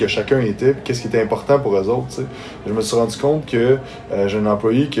personne que chacun était, qu'est-ce qui était important pour eux autres. T'sais. Je me suis rendu compte que j'ai un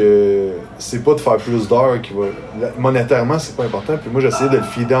employé que c'est pas de faire plus d'heures monétairement, c'est pas important. Puis moi, j'essayais de le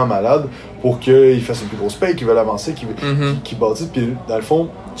feeder en malade pour qu'il fasse une plus grosse paye, qu'il veuille avancer, qu'il bâtisse. Puis dans le fond...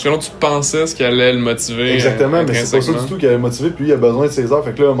 Selon tu pensais ce qui allait le motiver. Exactement, mais c'est pas ça du tout qui allait le motiver. Puis lui, il a besoin de ses heures.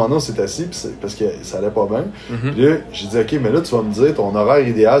 Fait que là, à un moment donné, on s'est assis parce que ça allait pas bien. Puis là, j'ai dit, OK, mais là, tu vas me dire, ton horaire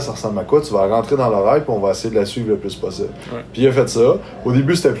idéal, ça ressemble à quoi? Tu vas rentrer dans l'horaire, puis on va essayer de la suivre le plus possible. Ouais. Puis il a fait ça. Au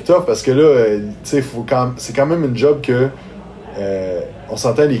début, c'était plus tough parce que là, tu sais, c'est quand même une job que on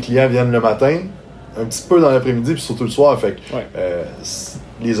s'entend, les clients viennent le matin, un petit peu dans l'après-midi, puis surtout le soir. Fait que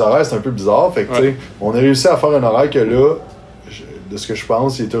les horaires, c'est un peu bizarre. Fait que, tu sais, on a réussi à faire un horaire que là, de ce que je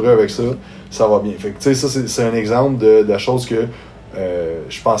pense, il est heureux avec ça, ça va bien. Fait que, tu sais, ça, c'est un exemple de la chose que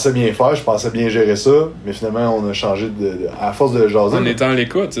je pensais bien faire, je pensais bien gérer ça, mais finalement, on a changé à force de jaser. En étant à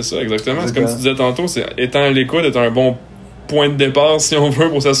l'écoute, c'est ça, exactement. C'est comme tu disais tantôt, c'est étant à l'écoute, être un bon point de départ, si on veut,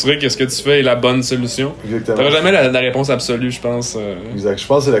 pour s'assurer que ce que tu fais est la bonne solution. Exactement. T'auras jamais la réponse absolue, je pense. Exact. Je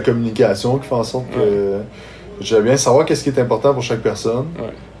pense que c'est la communication qui fait en sorte que j'aime bien savoir qu'est-ce qui est important pour chaque personne.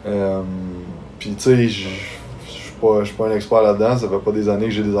 Puis, tu sais, je suis pas un expert là-dedans, ça fait pas des années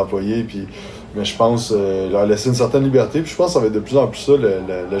que j'ai des employés, mais je pense leur laisser une certaine liberté, puis je pense que ça va être de plus en plus ça,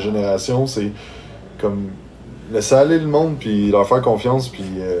 la génération, c'est comme laisser aller le monde, puis leur faire confiance, puis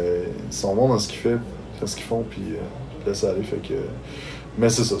ils sont bons dans ce qu'ils font, puis laisser aller, fait que... Mais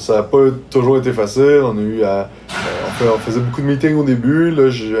c'est ça, ça n'a pas toujours été facile, on a eu on faisait beaucoup de meetings au début,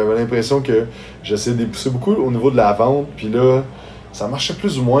 là, j'avais l'impression que j'essayais de les pousser beaucoup au niveau de la vente, puis là, ça marchait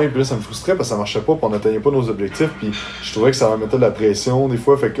plus ou moins, puis là, ça me frustrait parce que ça marchait pas, puis on n'atteignait pas nos objectifs, puis je trouvais que ça me mettait de la pression des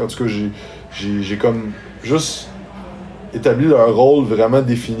fois, fait qu'en tout cas, j'ai comme juste établi leur rôle vraiment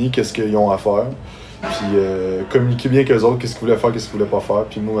défini, qu'est-ce qu'ils ont à faire, puis communiquer bien qu'eux autres, qu'est-ce qu'ils voulaient faire, qu'est-ce qu'ils voulaient pas faire,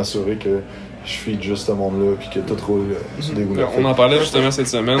 puis moi m'assurer que je suis juste ce monde-là, puis que tout roule sur des rouleaux. On en parlait justement cette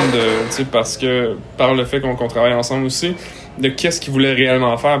semaine, parce que par le fait qu'on travaille ensemble aussi, de qu'est-ce qu'ils voulaient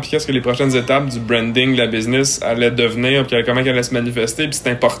réellement faire, puis qu'est-ce que les prochaines étapes du branding de la business allaient devenir, puis comment elle allait se manifester, puis c'est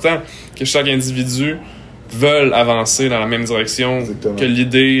important que chaque individu veulent avancer dans la même direction. Exactement. Que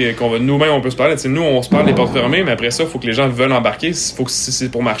l'idée qu'on va nous-mêmes on peut se parler. T'sais, nous on se parle les portes fermées, mais après ça il faut que les gens veulent embarquer, il faut que c'est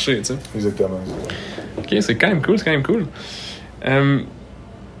pour marcher. T'sais. Exactement. Ok, c'est quand même cool.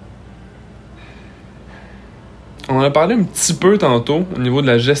 On en a parlé un petit peu tantôt au niveau de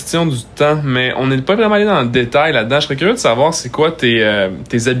la gestion du temps, mais on n'est pas vraiment allé dans le détail là-dedans. Je serais curieux de savoir c'est quoi tes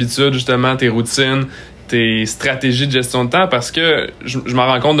habitudes, justement, tes routines, tes stratégies de gestion de temps, parce que je m'en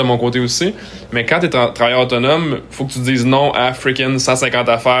rends compte de mon côté aussi, mais quand tu es travailleur autonome, faut que tu dises non à freaking 150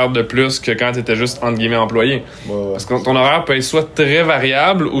 affaires de plus que quand tu étais juste, entre guillemets, employé. Ouais. Parce que ton horaire peut être soit très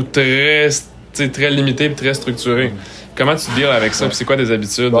variable ou très limité et très structuré. Comment tu deals avec ça? Puis c'est quoi tes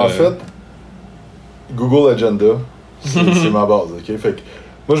habitudes? En fait, Google Agenda, c'est ma base, ok? Fait que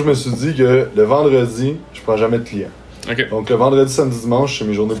moi, je me suis dit que le vendredi, je prends jamais de clients. Okay. Donc, le vendredi, samedi, dimanche, c'est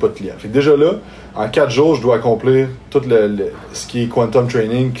mes journées pas de clients. Fait que déjà là, en 4 jours, je dois accomplir tout ce qui est Quantum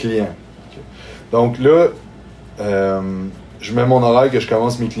Training client. Okay. Donc là, je mets mon horaire que je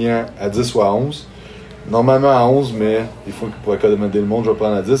commence mes clients à 10 ou à 11. Normalement à 11, mais des fois, pour accommoder le monde, je vais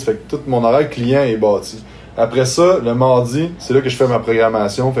prendre à 10. Fait que tout mon horaire client est bâti. Après ça, le mardi, c'est là que je fais ma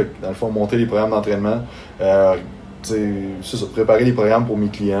programmation. Fait que dans le fond, monter les programmes d'entraînement. C'est ça, préparer les programmes pour mes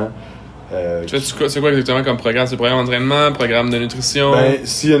clients. C'est quoi exactement comme programme? C'est programme d'entraînement, programme de nutrition? Ben,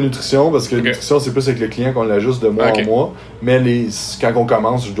 s'il y a nutrition, parce que la nutrition, c'est plus avec le client qu'on l'ajuste de mois en mois. Mais quand on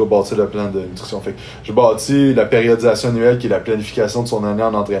commence, je dois bâtir le plan de nutrition. Fait que je bâtis la périodisation annuelle qui est la planification de son année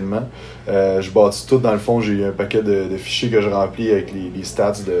en entraînement. Je bâtis tout dans le fond. J'ai un paquet de fichiers que je remplis avec les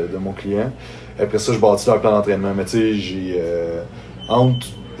stats de mon client. Après ça, je bâtis leur plan d'entraînement. Mais tu sais, j'ai entre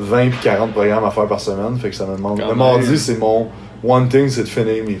 20 et 40 programmes à faire par semaine. Fait que ça me demande. Le mardi, c'est mon one thing, c'est de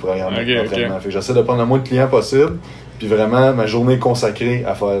finir mes programmes d'entraînement. Fait que j'essaie de prendre le moins de clients possible. Puis vraiment, ma journée est consacrée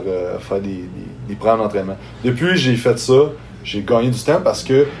à faire des programmes d'entraînement. Depuis j'ai fait ça, j'ai gagné du temps parce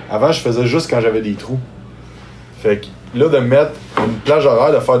que avant je faisais juste quand j'avais des trous. Fait que là, de mettre une plage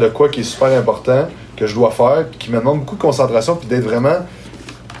horaire, de faire de quoi qui est super important, que je dois faire, qui me demande beaucoup de concentration, puis d'être vraiment.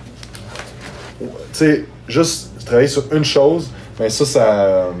 Tu sais, juste travailler sur une chose, ben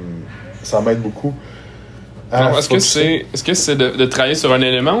ça m'aide beaucoup. Est-ce que c'est de travailler sur un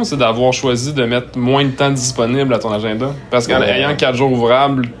élément ou c'est d'avoir choisi de mettre moins de temps disponible à ton agenda? Parce qu'en ayant 4 jours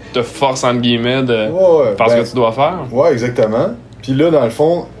ouvrables, te force entre guillemets de faire ce que tu dois faire. Ouais, exactement. Puis là, dans le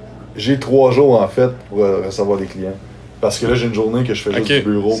fond, j'ai 3 jours en fait pour recevoir des clients. Parce que là, j'ai une journée que je fais juste du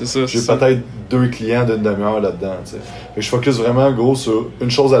bureau. J'ai peut-être 2 clients d'une demi-heure là-dedans. T'sais. Fait que je focus vraiment gros sur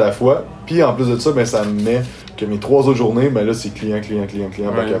une chose à la fois. Puis en plus de ça, ben, ça me met que mes 3 autres journées, ben là, c'est client,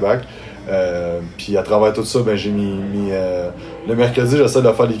 back-à-back. Puis à travers tout ça, ben j'ai le mercredi, j'essaie de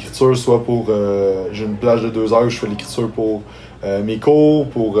faire l'écriture, soit pour j'ai une plage de 2 heures où je fais l'écriture pour mes cours,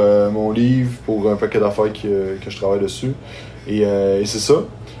 pour mon livre, pour un paquet d'affaires que je travaille dessus. Et c'est ça.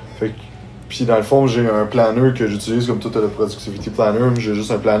 Fait que, puis dans le fond, j'ai un planner que j'utilise comme tout le productivity planner. J'ai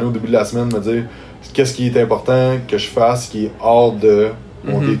juste un planner au début de la semaine, me dire qu'est-ce qui est important que je fasse, qui est hors de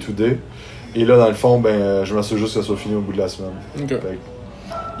mon day-to-day. Et là, dans le fond, ben je m'assure juste que ça soit fini au bout de la semaine. Okay.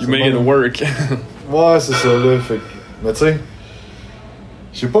 You make it work. Ouais, c'est ça, là. Fait que, mais tu sais,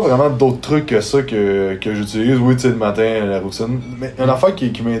 j'ai pas vraiment d'autres trucs que ça que j'utilise. Oui, tu sais, le matin, la routine. Mais une affaire qui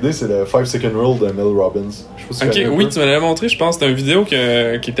m'a aidé, c'est le 5 Second Rule de Mel Robbins. Je sais pas si tu oui, tu me l'avais montré, je pense. C'était une vidéo qui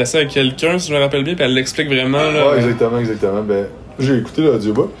était assez avec quelqu'un, si je me rappelle bien, puis elle l'explique vraiment. Là, ouais, exactement. Ben, j'ai écouté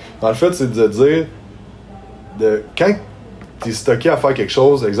l'audiobook. En le fait, c'est de dire quand t'es stocké à faire quelque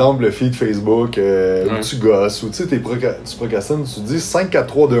chose, exemple le feed Facebook, où tu gosses, ou tu sais, tu procrastines, tu te dis 5, 4,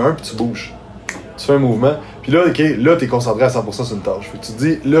 3, 2, 1, puis tu bouges. Tu fais un mouvement, puis là, là, t'es concentré à 100% sur une tâche. Fait que tu te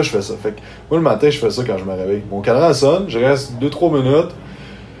dis, là, je fais ça. Fait que moi, le matin, je fais ça quand je me réveille. Mon cadran sonne, je reste 2-3 minutes,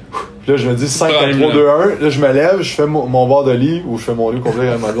 puis là, je me dis 5, 4, 3, 2, 1, là, je me lève, je fais mon bord de lit, ou je fais mon lit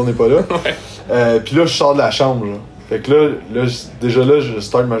complet quand ma blonde n'est pas là. Puis là, je sors de la chambre, là. Fait que là, déjà là, je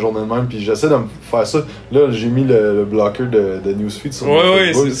start ma journée de même, puis j'essaie de me faire ça. Là, j'ai mis le blocker de newsfeed sur mon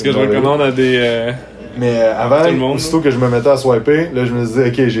Facebook. C'est ce que je recommande à des... Mais avant, aussitôt que je me mettais à swiper, là, je me disais,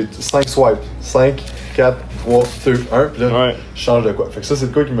 OK, j'ai 5 swipes. 5, 4, 3, 2, 1, puis là, je change de quoi. Fait que ça, c'est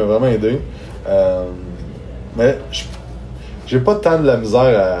le quoi qui m'a vraiment aidé. Mais j'ai pas tant de la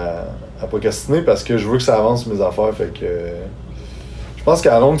misère à procrastiner parce que je veux que ça avance mes affaires, fait que... je pense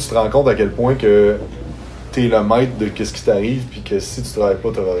qu'à la longue, tu te rends compte à quel point que t'es le maître de ce qui t'arrive, puis que si tu travailles pas,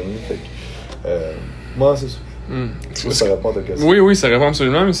 t'auras rien. Fait que, moi, c'est ça. Ça répond à ta question. Oui, ça répond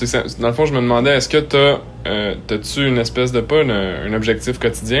absolument. Mais dans le fond, je me demandais, est-ce que t'as-tu une espèce de, pas un objectif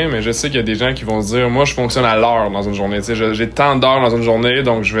quotidien, mais je sais qu'il y a des gens qui vont se dire, moi, je fonctionne à l'heure dans une journée. J'ai tant d'heures dans une journée,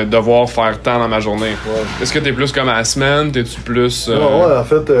 donc je vais devoir faire tant dans ma journée. Ouais. Est-ce que t'es plus comme à la semaine? T'es-tu plus... Ouais, en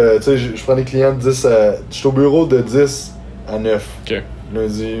fait, tu sais, je prends des clients de 10 à... Je suis au bureau de 10 à 9. OK.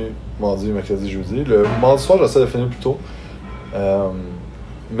 Lundi, mardi, mercredi, jeudi. Le mardi soir, j'essaie de finir plus tôt.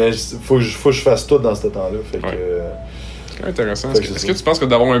 Mais il faut que je fasse tout dans ce temps-là. Fait que, c'est intéressant. Est-ce que tu penses que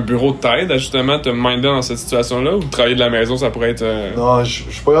d'avoir un bureau t'aide à justement te minder dans cette situation-là, ou de travailler de la maison, ça pourrait être... Non, je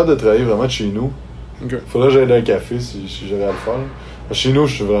suis pas capable de travailler vraiment de chez nous. Okay. Faudrait que j'aille dans un café si j'aurais à le faire. Chez nous,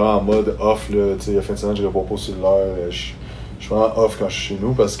 je suis vraiment en mode off. La fin de semaine, je réponds pas sur l'heure. Je suis vraiment off quand je suis chez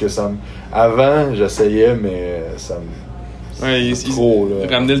nous parce que avant, j'essayais, mais ça me... trop,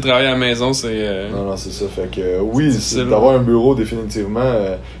 là. Ramener le travail à la maison, c'est... Non, c'est ça. Fait que oui, c'est d'avoir un bureau, définitivement.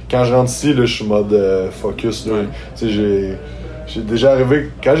 Quand je rentre ici, là, je suis en mode focus. Là. Tu sais, j'ai déjà arrivé...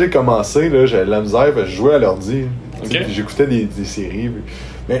 Quand j'ai commencé, là, j'avais de la misère, parce que je jouais à l'ordi. Okay. J'écoutais des séries.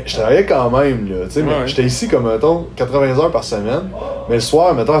 Mais je travaillais quand même, là. Tu sais, j'étais ici comme, mettons, 80 heures par semaine. Mais le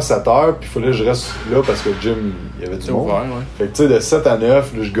soir, mettons, à 7 heures, puis il fallait que je reste là parce que le gym, il y avait du monde. Ouvert, Fait que, tu sais, de 7 à 9,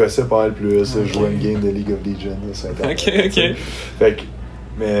 là, je gossais pas mal plus. Je jouais une game de League of Legends. Là, OK. Fait que,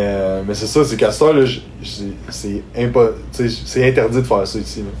 mais c'est ça, c'est qu'à cette heure, là, c'est interdit de faire ça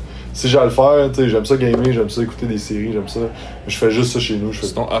ici, là. Si j'ai à le faire, tu sais, j'aime ça gamer, j'aime ça écouter des séries, j'aime ça. Je fais juste ça chez nous.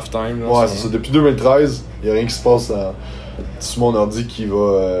 C'est ton off-time, là. Ouais, c'est ça. Depuis 2013, il n'y a rien qui se passe sur mon ordi qui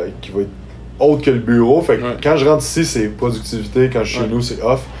va être autre que le bureau. Fait que quand je rentre ici, c'est productivité. Quand je suis chez nous, c'est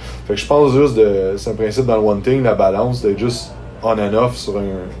off. Fait que je pense juste c'est un principe dans le one thing, la balance, d'être juste on and off sur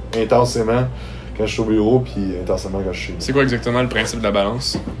intensément quand je suis au bureau, puis intensément quand je suis chez nous. C'est quoi exactement le principe de la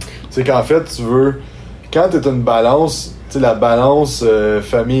balance? C'est qu'en fait, tu veux... Quand tu es une balance... Tu sais, la balance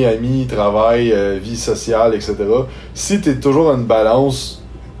famille, amis, travail, vie sociale, etc. Si tu es toujours une balance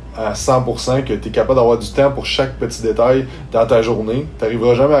à 100%, que tu es capable d'avoir du temps pour chaque petit détail dans ta journée, tu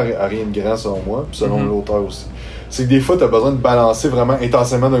n'arriveras jamais à rien de grand, selon moi, puis selon l'auteur aussi. C'est que des fois, tu as besoin de balancer vraiment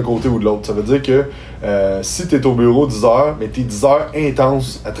intensément d'un côté ou de l'autre. Ça veut dire que si tu es au bureau 10 heures, mais tu es 10 heures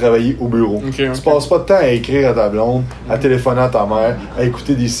intenses à travailler au bureau. Tu passes pas de temps à écrire à ta blonde, à téléphoner à ta mère, à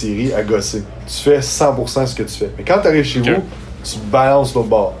écouter des séries, à gosser. Tu fais 100% ce que tu fais. Mais quand tu arrives chez vous, tu balances l'autre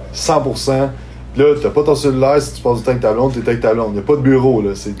bord. 100%. Là, t'as pas ton cellulaire, si tu passes du temps avec ta blonde, t'es avec ta blonde. Il n'y a pas de bureau,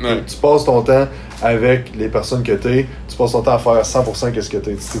 là. Tu passes ton temps avec les personnes que t'es, tu passes ton temps à faire 100% qu'est-ce que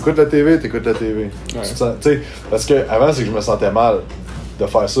t'es. Tu écoutes la TV, t'écoutes la TV. Parce que avant, c'est que je me sentais mal de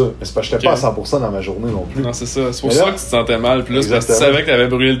faire ça. Mais c'est parce que j'étais pas à 100% dans ma journée non plus. Non, c'est ça. C'est pour ça que tu te sentais mal plus. Exactement. Parce que tu savais que t'avais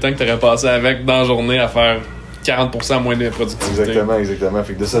brûlé le temps que t'aurais passé avec dans la journée à faire 40% moins de productivité. Exactement.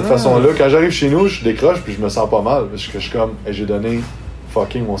 Fait que de cette façon-là, quand j'arrive chez nous, je décroche puis je me sens pas mal. Parce que je suis comme, j'ai donné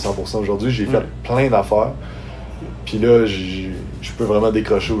fucking mon 100% aujourd'hui. J'ai fait plein d'affaires. Puis là, je peux vraiment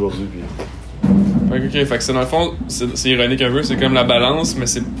décrocher aujourd'hui. Puis... OK. Fait que c'est dans le fond, c'est ironique un peu, c'est comme la balance, mais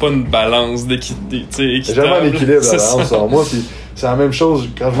c'est pas une balance d'équité. C'est jamais un équilibre, la balance, selon moi. Puis c'est la même chose.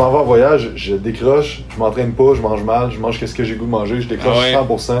 Quand je m'en vais en voyage, je décroche, je m'entraîne pas, je mange mal, je mange qu'est-ce que j'ai goût de manger, je décroche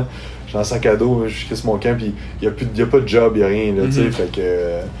 100%. J'ai un sac à dos, je crisse mon camp, puis il y a pas de job, il y a rien, là, tu sais. Fait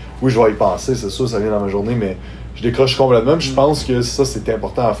que, oui, je vais y penser, c'est sûr, ça vient dans ma journée, mais je décroche complètement. Je pense que ça, c'est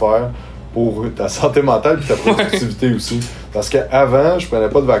important à faire pour ta santé mentale et ta productivité aussi. Parce qu'avant, je prenais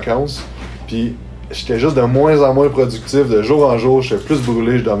pas de vacances, puis j'étais juste de moins en moins productif, de jour en jour, j'étais plus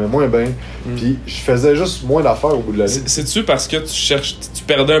brûlé, je dormais moins bien, puis je faisais juste moins d'affaires au bout de la ligne. C'est-tu parce que tu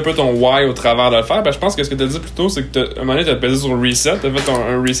perdais un peu ton why au travers de le faire? Ben, je pense que ce que tu as dit plus tôt, c'est que à un moment donné, tu as pesé sur le reset, tu as fait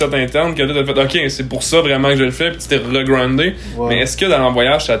un reset interne, que là, tu as fait OK, c'est pour ça vraiment que je le fais, puis tu t'es regroundé. Ouais. Mais est-ce que dans le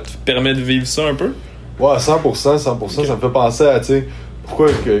voyage, ça te permet de vivre ça un peu? Ouais, 100%, okay. Ça me fait penser à, tu sais, pourquoi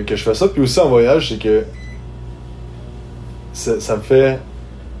que je fais ça. Puis aussi en voyage, c'est que ça me fait,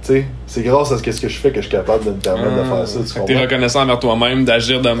 tu sais, c'est grâce à ce que je fais que je suis capable de me permettre de faire ça. Tu es reconnaissant envers toi-même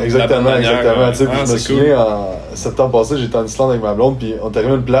d'agir de la bonne manière. Exactement. Tu sais, je me souviens, en septembre passé, j'étais en Islande avec ma blonde, puis on est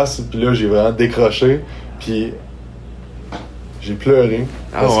arrivé à une place, puis là, j'ai vraiment décroché, puis j'ai pleuré.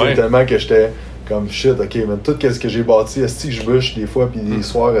 Parce que tellement que j'étais comme shit, ok, mais tout ce que j'ai bâti, est-ce que je bûche des fois, puis des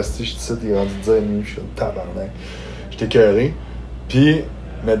soirs, est-ce que je suis il est rendu 10h30, je suis comme tabarnak. J'étais écœuré. Puis,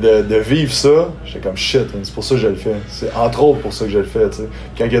 mais de vivre ça, j'étais comme shit, c'est pour ça que je le fais. C'est entre autres pour ça que je le fais, tu sais.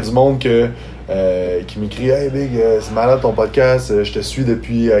 Quand il y a du monde qui m'écrit Hey Big, c'est malade ton podcast, je te suis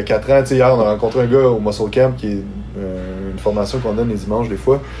depuis 4 ans. Tu sais, hier, on a rencontré un gars au Muscle Camp qui est une formation qu'on donne les dimanches des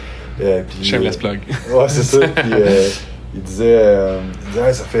fois. Shameless plug. Ouais, c'est ça. il disait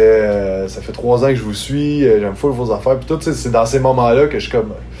hey, ça fait 3 ans que je vous suis, j'aime full vos affaires. Puis tout, c'est dans ces moments-là que je suis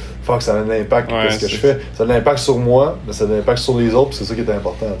comme, fuck, ça a un impact sur ce que je fais. Ça a un impact sur moi, mais ça a un impact sur les autres, puis c'est ça qui est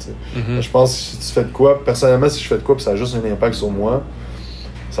important. Je pense que si tu fais de quoi, personnellement, si je fais de quoi, puis ça a juste un impact sur moi,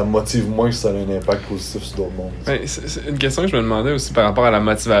 ça me motive moins que si ça a un impact positif sur d'autres mondes. C'est une question que je me demandais aussi par rapport à la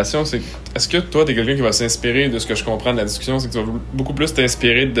motivation, c'est est-ce que toi, t'es quelqu'un qui va s'inspirer de ce que je comprends de la discussion, c'est que tu vas beaucoup plus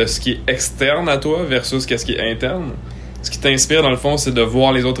t'inspirer de ce qui est externe à toi versus ce qui est interne? Ce qui t'inspire, dans le fond, c'est de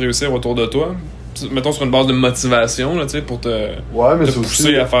voir les autres réussir autour de toi. Mettons sur une base de motivation, là, pour te pousser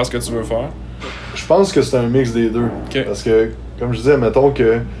aussi à faire ce que tu veux faire. Je pense que c'est un mix des deux. Okay. Parce que, comme je disais, mettons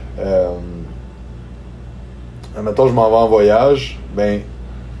que mettons je m'en vais en voyage, ben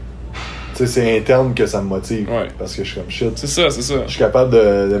c'est interne que ça me motive. Ouais. Parce que je suis comme shit. C'est ça. Je suis capable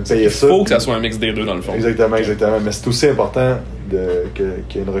de me payer ça. Il faut que ça soit un mix des deux, dans le fond. Exactement. Mais c'est aussi important qu'il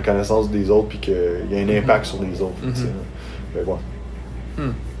y ait une reconnaissance des autres puis qu'il y ait un impact sur les autres. Mais bon.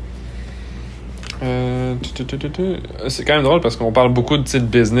 C'est quand même drôle parce qu'on parle beaucoup de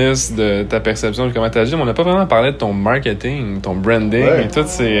business, de ta perception, de comment tu agis, mais on n'a pas vraiment parlé de ton marketing, ton branding et toutes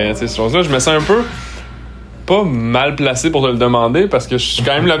ces choses-là. Je me sens un peu pas mal placé pour te le demander parce que je suis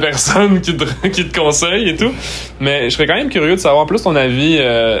quand même la personne qui te conseille et tout, mais je serais quand même curieux de savoir plus ton avis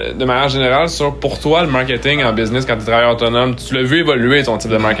de manière générale sur, pour toi, le marketing en business quand tu es travailleur autonome. Tu l'as vu évoluer ton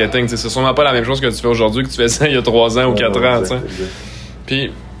type de marketing, c'est sûrement pas la même chose que tu fais aujourd'hui que tu faisais il y a 3 ans ou 4 ans.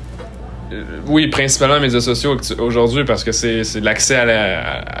 Puis oui, principalement les médias sociaux aujourd'hui parce que c'est l'accès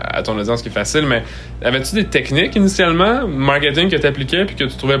à ton audience qui est facile, mais avais-tu des techniques initialement, marketing que tu appliquais puis que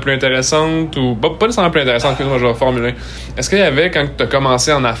tu trouvais plus intéressantes ou pas nécessairement plus intéressantes que moi je vais reformuler. Est-ce qu'il y avait quand tu as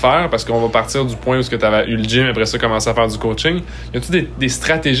commencé en affaires, parce qu'on va partir du point où tu avais eu le gym après ça commencé à faire du coaching, y a-tu des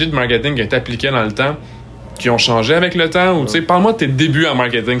stratégies de marketing que tu appliquais dans le temps qui ont changé avec le temps ou tu sais, parle-moi de tes débuts en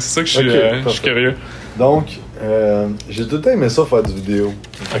marketing, c'est ça que je suis curieux. Donc j'ai tout le temps aimé ça faire du vidéo.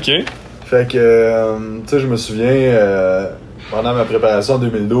 OK. Fait que, tu sais, je me souviens, pendant ma préparation en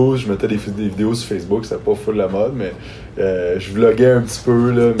 2012, je mettais des vidéos sur Facebook, c'était pas full la mode, mais je vloguais un petit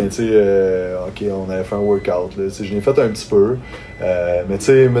peu, là, mais tu sais, OK, on avait fait un workout, là, tu sais, je l'ai fait un petit peu, mais tu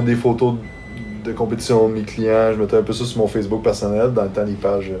sais, mettre des photos de compétition de mes clients, je mettais un peu ça sur mon Facebook personnel, dans le temps, les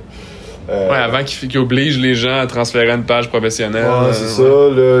pages... avant qu'ils obligent les gens à transférer une page professionnelle. Ouais, c'est ça,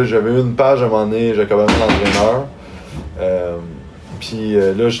 là, j'avais eu une page à un moment donné, Jacob Hamel entraîneur. Puis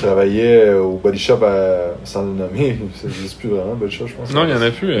là, je travaillais au Body Shop sans le nommer. Ça n'existe plus vraiment, Body Shop, je pense. Non, il n'y en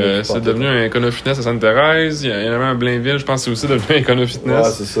a plus. C'est devenu un Econo Fitness à Sainte-Thérèse. Il y en avait un à Blainville. Je pense que c'est aussi devenu un Econo Fitness.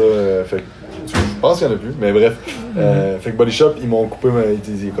 Ouais, c'est ça. Fait que, je pense qu'il n'y en a plus. Mais bref. Fait que Body Shop, ils m'ont coupé.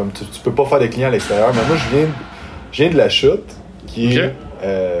 Comme tu peux pas faire des clients à l'extérieur. Mais moi, je viens de La Chute, qui est...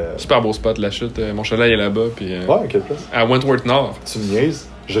 super beau spot, La Chute. Mon chalet est là-bas. Puis, ouais, à quelle place? À Wentworth Nord. Tu me niaises?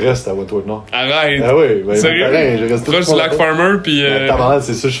 Je reste à Wentworth Nord. Arrête! Ah oui, ben, sérieux? Pareil, je reste proche du Lac Farmer, puis...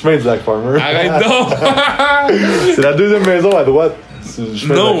 c'est sur le chemin du Lac Farmer. Arrête donc! C'est la deuxième maison à droite.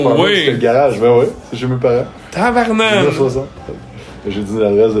 No way! C'est le garage, ben ouais, c'est chez mes parents. Tabarnak! 1960. J'ai dit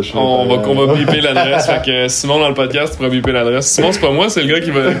l'adresse de chez mes parents. On va biper l'adresse, fait que Simon dans le podcast, tu pourras biper l'adresse. Simon, c'est pas moi, c'est le gars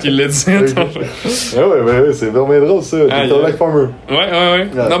qui l'a dit. Ouais, c'est vraiment drôle ça. T'es au Lac Farmer. Ouais.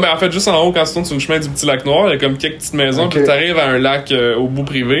 Non, mais en fait, juste en haut, quand tu tournes sur le chemin du petit lac noir, il y a comme quelques petites maisons, puis t'arrives à un lac au bout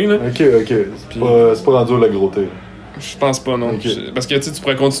privé. Là. Ok. C'est pas rendu au lac Groté. Je pense pas, non. Parce que tu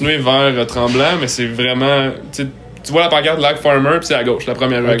pourrais continuer vers Tremblant, mais c'est vraiment... Tu vois la pancarte Lac Farmer, puis c'est à gauche, la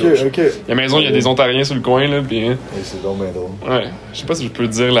première rue à gauche. Il y a maison, il y a des Ontariens sur le coin, là, puis... c'est donc bien drôle. Ouais. Je sais pas si je peux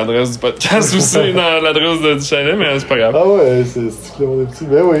dire l'adresse du podcast aussi dans l'adresse du chalet, mais c'est pas grave. Ah ouais, c'est Clément des petits.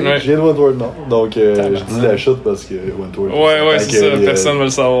 Mais oui, je viens de Wentworth Nord. Donc, je dis La Chute parce que Wentworth... Ouais, c'est ça, personne va le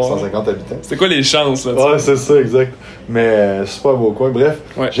savoir. 150 habitants. C'était quoi les chances, là? Ouais, c'est ça, exact. Mais super beau coin. Bref,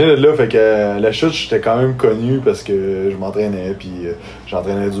 je viens de là, fait que La Chute, j'étais quand même connu parce que je m'entraînais, puis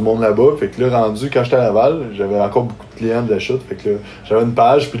j'entraînais du monde là-bas. Fait que là, rendu, quand j'étais à Laval, j'avais encore beaucoup de clients de La Chute. Fait que là, j'avais une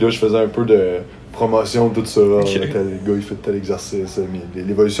page, puis là, je faisais un peu de promotion, tout ça. Okay. Tel gars, il fait tel exercice,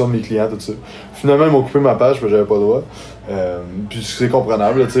 l'évolution de mes clients, tout ça. Finalement, ils m'ont coupé ma page, parce que j'avais pas le droit. Puis c'est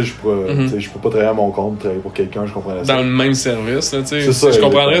comprenable, tu sais, je peux pas travailler à mon compte, travailler pour quelqu'un, je comprenais ça. Dans le même service, tu sais. Ça, je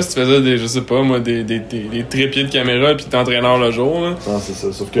comprendrais si tu faisais des, je sais pas, moi, des trépieds de caméra puis t'entraîneur le jour, là. Non, c'est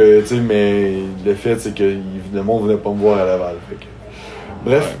ça. Sauf que, tu sais, mais le fait, c'est que le monde venait pas me voir à Laval. Fait que...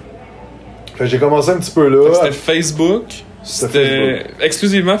 Bref. Fait que j'ai commencé un petit peu là. C'était Facebook. C'était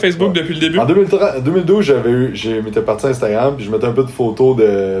exclusivement Facebook depuis le début? En 2012, j'étais parti sur Instagram, puis je mettais un peu de photos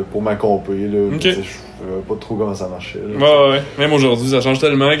pour m'accompagner. Je savais pas trop comment ça marchait. Là, ouais. Même aujourd'hui, ça change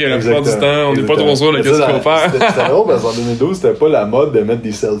tellement qu'à la plupart du temps, on n'est pas trop sûr de qu'est-ce qu'il faut faire. C'était drôle parce qu'en 2012, c'était pas la mode de mettre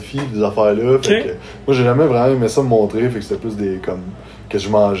des selfies, des affaires-là. Fait que, moi, j'ai jamais vraiment aimé ça me montrer, fait que c'était plus des comme que je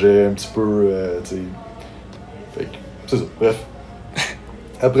mangeais un petit peu, tu sais. Fait que c'est ça. Bref.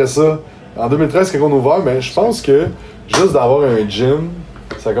 Après ça, en 2013, quand on a ouvert, ben, je pense que juste d'avoir un gym,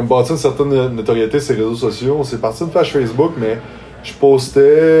 ça a comme bâti une certaine notoriété sur les réseaux sociaux. On s'est parti d'une page Facebook, mais je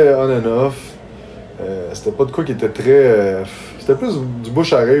postais on and off. C'était pas de quoi qui était très... c'était plus du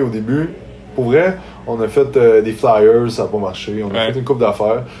bouche-à-oreille au début. Pour vrai, on a fait des flyers, ça n'a pas marché. On a fait une couple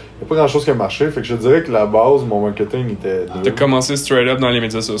d'affaires. Il n'y a pas grand-chose qui a marché. Fait que je dirais que la base, mon marketing était... T'as commencé straight up dans les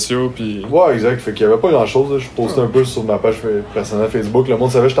médias sociaux, puis... Ouais, exact. Fait qu'il n'y avait pas grand-chose. Là. Je postais un peu sur ma page personnelle Facebook. Le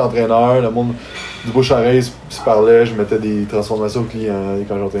monde savait que j'étais entraîneur. Le monde du bouche-à-oreille se parlait. Je mettais des transformations clients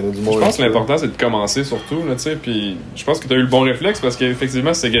quand j'entraînais du monde. Je pense que l'important, c'est de commencer surtout, là, tu sais. Puis je pense que tu as eu le bon réflexe parce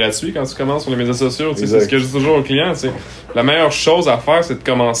qu'effectivement, c'est gratuit quand tu commences sur les médias sociaux. C'est ce que je dis toujours aux clients, tu sais. La meilleure chose à faire, c'est de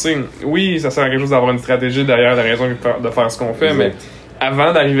commencer. Oui, ça sert à quelque chose d'avoir une stratégie derrière la raison de faire ce qu'on fait, exact. Mais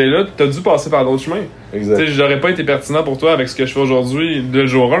avant d'arriver là, tu as dû passer par d'autres chemins. Exact. Tu sais, j'aurais pas été pertinent pour toi avec ce que je fais aujourd'hui de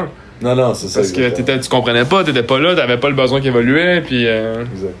jour 1. Non, c'est ça. Parce que tu comprenais pas, t'étais pas là, t'avais pas le besoin qui évoluait, puis...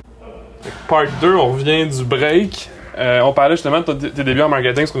 Exact. Part 2, on revient du break. On parlait justement de tes débuts en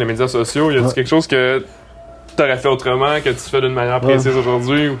marketing sur les médias sociaux. Y a-t-il quelque chose que t'aurais fait autrement, que tu fais d'une manière précise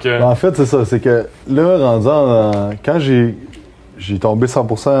aujourd'hui ou que... En fait, c'est ça. C'est que là, quand j'ai tombé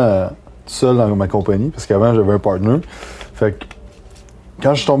 100% tout seul dans ma compagnie, parce qu'avant, j'avais un partner. Fait que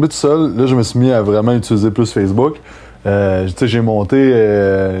quand je suis tombé tout seul, là, je me suis mis à vraiment utiliser plus Facebook. J'ai monté,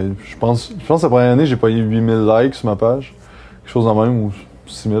 je pense la première année, j'ai pas eu 8000 likes sur ma page. Quelque chose en même, ou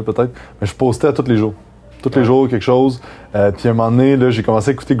 6000 peut-être. Mais je postais à tous les jours. Tous les jours, quelque chose. Puis à un moment donné, là, j'ai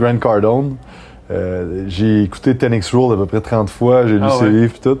commencé à écouter Grant Cardone. J'ai écouté 10X Rule à peu près 30 fois. J'ai lu ses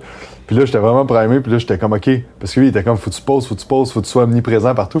livres puis tout. Puis là, j'étais vraiment primé. Puis là, j'étais comme, OK. Parce que lui, il était comme, faut que tu postes, faut que tu sois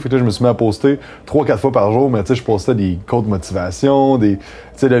omniprésent partout. Fait que là, je me suis mis à poster 3-4 fois par jour. Mais tu sais, je postais des quotes motivation. Tu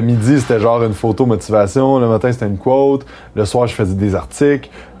sais, le midi, c'était genre une photo motivation. Le matin, c'était une quote. Le soir, je faisais des articles.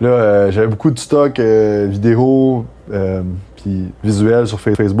 Là, j'avais beaucoup de stock vidéo puis visuel sur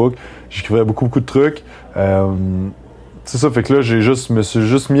Facebook. J'écrivais beaucoup de trucs. C'est ça, fait que là, me suis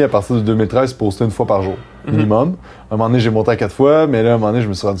juste mis à partir de 2013 poster une fois par jour, minimum. À un moment donné, j'ai monté à 4 fois, mais là, à un moment donné, je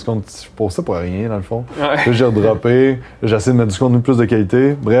me suis rendu compte que je postais pour rien, dans le fond. Ouais. Là, j'ai redroppé, j'ai essayé de mettre du contenu plus de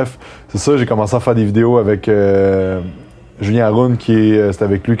qualité. Bref, c'est ça, j'ai commencé à faire des vidéos avec Julien Haroun, c'est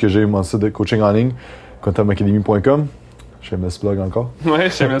avec lui que j'ai mon site de coaching en ligne, quantumacademy.com. Chez MS Blog encore. Ouais,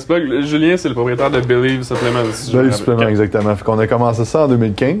 chez MS Blog. Julien, c'est le propriétaire de Believe Supplement. Believe Supplement, exactement. Fait qu'on a commencé ça en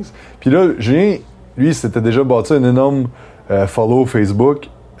 2015. Puis là, Julien, lui, s'était déjà bâti un énorme follow Facebook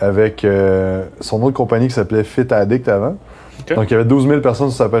avec son autre compagnie qui s'appelait Fit Addict avant. Okay. Donc, il y avait 12 000 personnes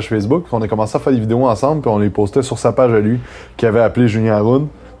sur sa page Facebook. On a commencé à faire des vidéos ensemble, puis on les postait sur sa page à lui, qui avait appelé Julien Haroun.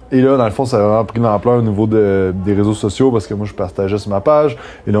 Et là, dans le fond, ça a vraiment pris l'ampleur au niveau des réseaux sociaux parce que moi, je partageais sur ma page.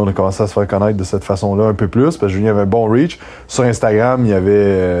 Et là, on a commencé à se faire connaître de cette façon-là un peu plus parce que Julien avait un bon reach. Sur Instagram, il y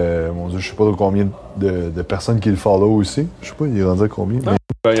avait, mon Dieu, je sais pas combien de personnes qui le follow aussi. Je sais pas, il est rendu à combien.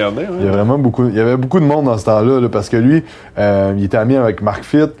 Mais regarder, il y a vraiment beaucoup, il y avait beaucoup de monde dans ce temps-là là, parce que lui, il était ami avec Marc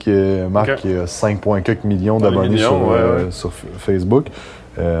Fit, qui a 5,4 millions d'abonnés sur Facebook.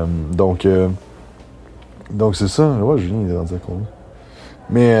 Donc c'est ça. Ouais, Julien, il est rendu à combien?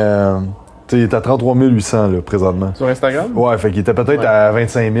 Mais, tu sais, il est à 33 800, là, présentement. Sur Instagram? Ouais, fait qu'il était peut-être à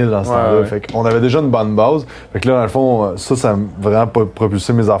 25 000 dans ce temps-là. Ouais. Fait qu'on avait déjà une bonne base. Fait que là, dans le fond, ça a vraiment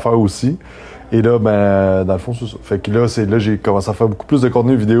propulsé mes affaires aussi. Et là, ben, dans le fond, c'est ça. Fait que là, j'ai commencé à faire beaucoup plus de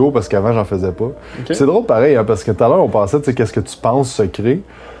contenu vidéo parce qu'avant, j'en faisais pas. Okay. C'est drôle pareil, hein, parce que tout à l'heure, on pensait, tu sais, qu'est-ce que tu penses secret.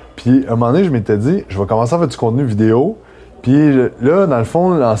 Puis, à un moment donné, je m'étais dit, je vais commencer à faire du contenu vidéo. Puis là, dans le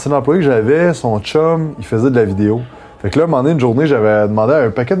fond, l'ancien employé que j'avais, son chum, il faisait de la vidéo. Fait que là, à un moment donné, une journée, j'avais demandé à un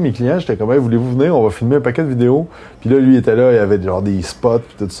paquet de mes clients, j'étais comme, hey, voulez-vous venir, on va filmer un paquet de vidéos. Puis là, lui, il était là, il y avait genre des spots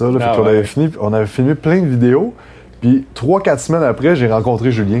puis tout ça. Là, fait qu'on on avait filmé plein de vidéos. Puis 3-4 semaines après, j'ai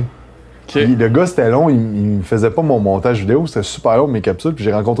rencontré Julien. Okay. Puis le gars, c'était long, il me faisait pas mon montage vidéo, c'était super long mes capsules. Puis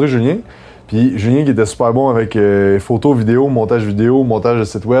j'ai rencontré Julien. Puis Julien qui était super bon avec photos, vidéos, montage de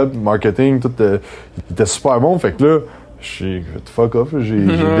site web, marketing, tout. Il était super bon. Fait que là, j'ai fuck off, j'ai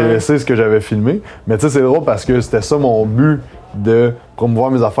délaissé ce que j'avais filmé. Mais tu sais, c'est drôle parce que c'était ça mon but de promouvoir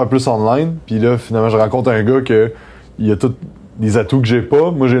mes affaires plus online. Puis là, finalement, je rencontre un gars il a tous les atouts que j'ai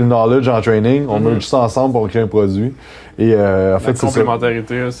pas. Moi, j'ai le knowledge en training. On merge ça ensemble pour créer un produit. Et en fait, c'est ça. La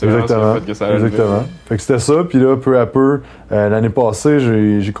complémentarité, c'est vraiment le fait que ça a exactement. Fait que c'était ça. Puis là, peu à peu, l'année passée,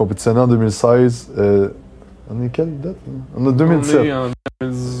 j'ai compétitionné en 2016. On est quelle date? On a 2017. On est en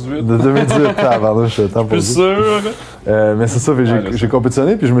 2018. De 2018, pardon, je suis temps pour plus sûr. Mais c'est ça, j'ai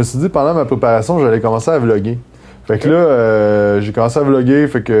compétitionné, puis je me suis dit, pendant ma préparation, j'allais commencer à vlogger. Fait que là, j'ai commencé à vlogger,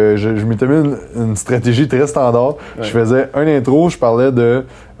 fait que je m'étais mis une stratégie très standard. Ouais. Je faisais un intro, je parlais de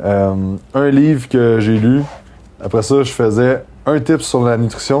un livre que j'ai lu. Après ça, je faisais un tip sur la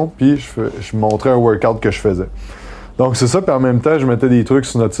nutrition, puis je montrais un workout que je faisais. Donc c'est ça, puis en même temps, je mettais des trucs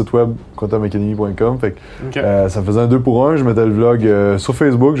sur notre site web, quantumacademy.com. Fait que ça faisait un 2 pour 1. Je mettais le vlog sur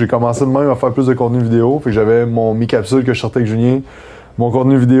Facebook. J'ai commencé de même à faire plus de contenu vidéo. Fait que j'avais mes capsules que je sortais avec Julien, mon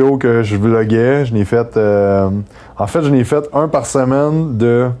contenu vidéo que je vloguais. Je n'ai fait... en fait, je n'ai fait un par semaine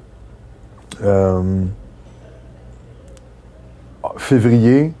de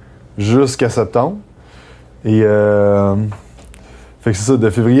février jusqu'à septembre. Et... fait que c'est ça, de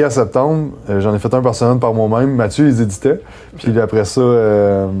février à septembre, j'en ai fait un par semaine par moi-même. Mathieu les éditait. Puis après ça,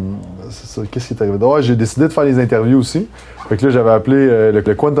 c'est ça, qu'est-ce qui est arrivé? Ouais, j'ai décidé de faire les interviews aussi. Fait que là, j'avais appelé le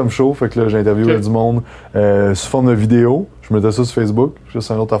Quantum Show. Fait que là, j'ai interviewé du monde sous forme de vidéo. Je mettais ça sur Facebook.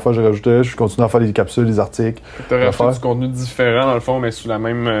 C'est une autre affaire que j'ai rajouté. Je continue à faire des capsules, des articles. Tu as rajouté du contenu différent dans le fond, mais sous la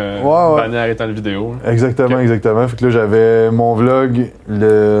même bannière étant le vidéo. Exactement, exactement. Fait que là, j'avais mon vlog,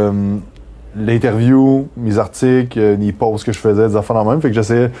 l'interview, mes articles, les posts que je faisais, des affaires dans le même. Fait que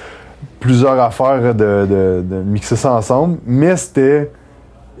j'essayais plusieurs affaires de mixer ça ensemble. Mais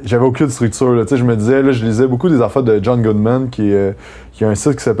j'avais aucune structure. Là. Je me disais, là, je lisais beaucoup des affaires de John Goodman, qui a un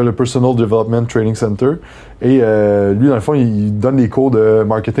site qui s'appelle le Personal Development Training Center. Et lui, dans le fond, il donne des cours de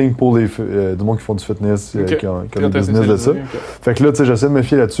marketing pour du monde qui font du fitness, qui ont un business de ça. Fait que là, j'essaie de me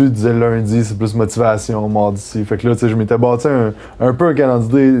fier là-dessus. Il disait lundi, c'est plus motivation, mardi. Fait que là, je m'étais bâti un peu un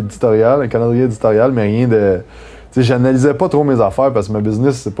calendrier éditorial, mais rien de... J'analysais pas trop mes affaires parce que ma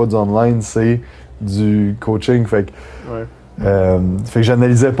business, c'est pas du online, c'est du coaching. Fait que... fait que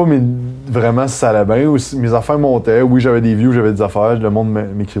j'analysais pas vraiment si ça allait bien ou si mes affaires montaient. Oui, j'avais des views, j'avais des affaires, le monde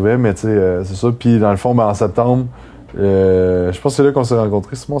m'écrivait, mais tu sais, c'est ça. Puis dans le fond, en septembre, je pense que c'est là qu'on s'est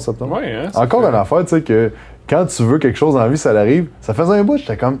rencontrés, Simon, en septembre. Ouais, hein, encore une affaire, tu sais, que quand tu veux quelque chose dans la vie, ça l'arrive. Ça faisait un bout,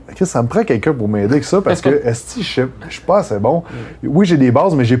 j'étais comme, ça me prend quelqu'un pour m'aider avec ça parce que, esti, je suis pas assez bon. Oui, j'ai des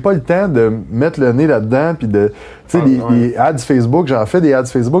bases, mais j'ai pas le temps de mettre le nez là-dedans. Puis de, tu sais, les ads Facebook, j'en fais des ads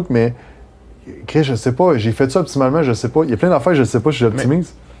Facebook, mais. Chris, je sais pas, j'ai fait ça optimalement, je sais pas. Il y a plein d'affaires, je sais pas si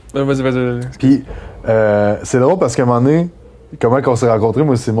j'optimise. Vas-y. Puis, c'est drôle parce qu'à un moment donné, comment on s'est rencontrés,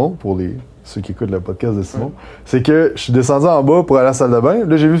 moi et Simon, pour ceux qui écoutent le podcast de Simon, c'est que je suis descendu en bas pour aller à la salle de bain.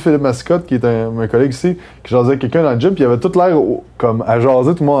 Là, j'ai vu Philippe Mascotte, qui est un collègue ici, qui jasait avec quelqu'un dans le gym, puis il avait tout l'air comme à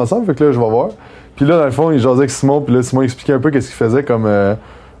jaser tout le monde ensemble. Fait que là, je vais voir. Puis là, dans le fond, il jasait avec Simon, puis là, Simon expliquait un peu qu'est-ce qu'il faisait comme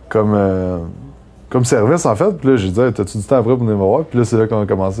service, en fait. Puis là, j'ai dit, hey, t'as-tu du temps après pour venir me voir? Puis là, c'est là qu'on a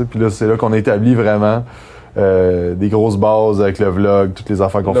commencé. Puis là, c'est là qu'on a établi vraiment des grosses bases avec le vlog, toutes les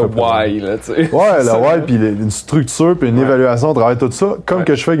affaires qu'on fait. Le why, là, tu sais. Ouais, le why, puis une structure, puis une évaluation, on travaille tout ça, comme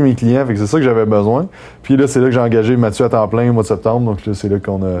que je fais avec mes clients. Fait que c'est ça que j'avais besoin. Puis là, c'est là que j'ai engagé Mathieu à temps plein au mois de septembre. Donc là, c'est là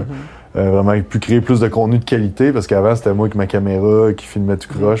qu'on a vraiment pu créer plus de contenu de qualité. Parce qu'avant, c'était moi avec ma caméra qui filmait tout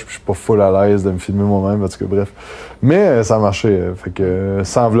croche. Puis je suis pas full à l'aise de me filmer moi-même. Parce que bref. Mais ça a marché. Fait que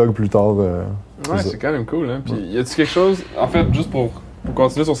 100 vlogs plus tard... ouais, c'est quand même cool. Hein? Puis y a-tu quelque chose, en fait, juste pour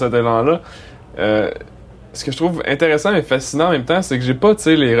continuer sur cet élan-là, ce que je trouve intéressant et fascinant en même temps, c'est que j'ai pas, tu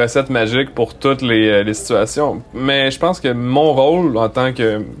sais, les recettes magiques pour toutes les situations. Mais je pense que mon rôle en tant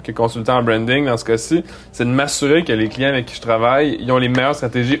que consultant en branding dans ce cas-ci, c'est de m'assurer que les clients avec qui je travaille, ils ont les meilleures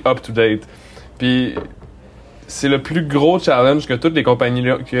stratégies up-to-date. Puis c'est le plus gros challenge que toutes les compagnies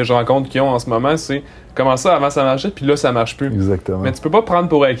que je rencontre qui ont en ce moment, c'est comment ça, avant ça marchait, puis là, ça marche plus. Exactement. Mais tu peux pas prendre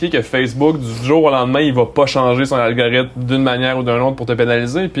pour acquis que Facebook, du jour au lendemain, il va pas changer son algorithme d'une manière ou d'une autre pour te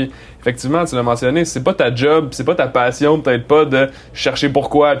pénaliser. Puis, effectivement, tu l'as mentionné, c'est pas ta job, c'est pas ta passion, peut-être pas de chercher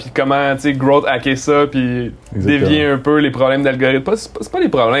pourquoi, puis comment, tu sais, growth hacker ça, puis dévier un peu les problèmes d'algorithme. C'est pas les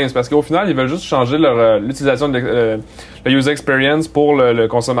problèmes, c'est parce qu'au final, ils veulent juste changer l'utilisation de le user experience pour le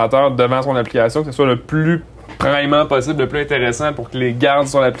consommateur devant son application, que ce soit le plus primement possible, le plus intéressant pour que les garde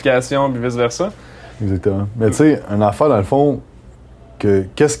sur l'application, puis vice-versa. Exactement. Mais tu sais, une affaire, dans le fond,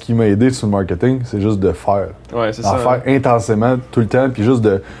 qu'est-ce qui m'a aidé sur le marketing, c'est juste de faire. Ouais, c'est ça. Faire intensément, tout le temps, puis juste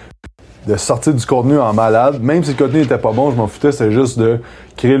de sortir du contenu en malade. Même si le contenu n'était pas bon, je m'en foutais, c'est juste de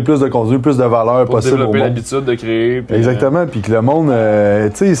créer le plus de contenu, le plus de valeur pour possible au monde. Développer l'habitude de créer. Puis exactement, puis que le monde,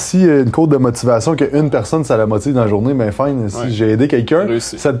 tu sais, si une courbe de motivation, qu'une personne, ça la motive dans la journée, ben fine, si j'ai aidé quelqu'un,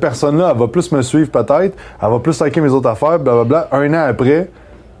 cette personne-là, elle va plus me suivre peut-être, elle va plus liker mes autres affaires, blablabla. Un an après,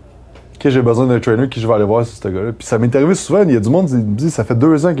 j'ai besoin d'un trainer qui je vais aller voir sur ce gars-là. Puis ça m'est arrivé souvent, il y a du monde qui me dit, ça fait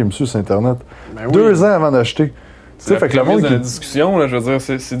 2 ans qu'il me suit sur Internet. Ben oui. 2 ans avant d'acheter. C'est fait que le monde qui... la discussion, là, je veux dire,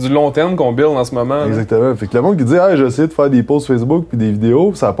 c'est du long terme qu'on build en ce moment. Exactement. Là. Fait que le monde qui dit, j'ai essayé de faire des posts Facebook puis des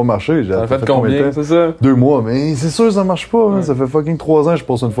vidéos, ça n'a pas marché. Ça a fait combien, c'est ça? 2 mois. Mais c'est sûr, ça marche pas. Hein. Ça fait fucking 3 ans que je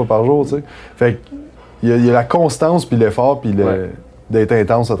poste une fois par jour, tu sais. Fait que il y a la constance puis l'effort puis d'être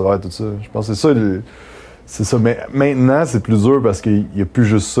intense à travers tout ça. Je pense que c'est ça C'est ça, mais maintenant, c'est plus dur parce qu'il n'y a plus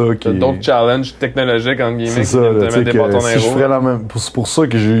juste ça qui T'as d'autres challenges technologiques, entre guillemets, qui viennent te mettre des bâtons dans les roues. C'est pour ça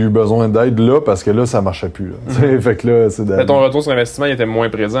que j'ai eu besoin d'aide là, parce que là, ça marchait plus. Là. Fait que là, mais ton retour sur investissement, il était moins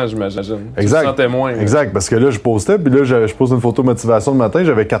présent, j'imagine. Exact. Tu te sentais moins. Exact, parce que là, je postais, puis là, je pose une photo motivation le matin,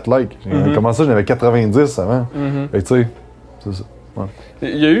 j'avais 4 likes. Comment ça, j'en avais 90 avant? Fait que tu sais, c'est ça. Ouais.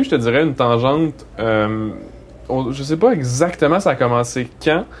 Il y a eu, je te dirais, une tangente... je sais pas exactement ça a commencé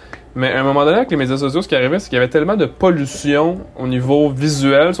quand, mais à un moment donné, avec les médias sociaux, ce qui arrivait, c'est qu'il y avait tellement de pollution au niveau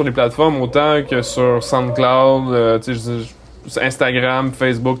visuel sur les plateformes, autant que sur SoundCloud, Instagram,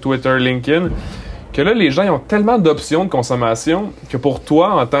 Facebook, Twitter, LinkedIn, que là, les gens ils ont tellement d'options de consommation que pour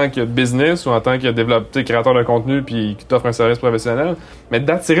toi, en tant que business ou en tant que créateur de contenu puis qui t'offre un service professionnel, mais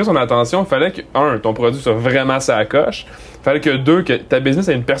d'attirer son attention, il fallait que, ton produit soit vraiment sa coche. Il fallait que, 2, que ta business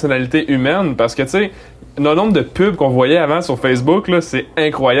ait une personnalité humaine parce que, tu sais, le nombre de pubs qu'on voyait avant sur Facebook, là, c'est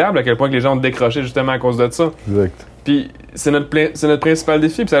incroyable à quel point que les gens ont décroché justement à cause de ça. Exact. Puis c'est notre principal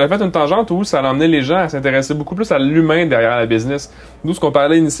défi. Puis ça a fait une tangente où ça a amené les gens à s'intéresser beaucoup plus à l'humain derrière la business. Nous, ce qu'on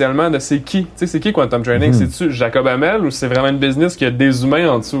parlait initialement de c'est qui? Tu sais, c'est qui Quantum Training? C'est-tu Jacob Hamel ou c'est vraiment une business qui a des humains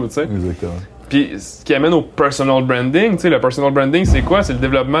en dessous, tu sais? Exactement. Puis ce qui amène au personal branding, tu sais, le personal branding, c'est quoi? C'est le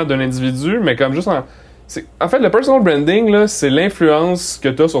développement d'un individu, mais comme juste en fait, le personal branding, là, c'est l'influence que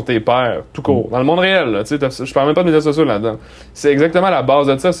tu as sur tes pairs, tout court, dans le monde réel. Là, je parle même pas de médias sociaux là-dedans. C'est exactement la base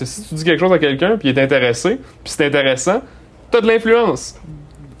de ça. C'est si tu dis quelque chose à quelqu'un, puis il est intéressé, puis c'est intéressant, tu as de l'influence.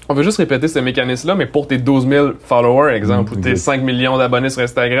 On veut juste répéter ce mécanisme-là, mais pour tes 12 000 followers, exemple, ou tes 5 millions d'abonnés sur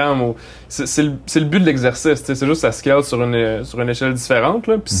Instagram. C'est le but de l'exercice. C'est juste ça scale sur une échelle différente.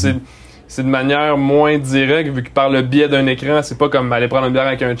 Là, puis c'est de manière moins directe, vu que par le biais d'un écran, c'est pas comme aller prendre une bière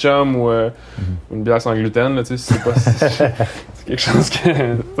avec un chum ou une bière sans gluten, là, tu sais, c'est quelque chose que...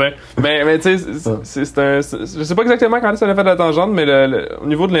 mais tu sais, je sais pas exactement quand ça a fait la tangente, mais au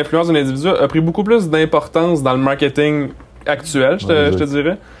niveau de l'influence d'un individu a pris beaucoup plus d'importance dans le marketing actuel, je te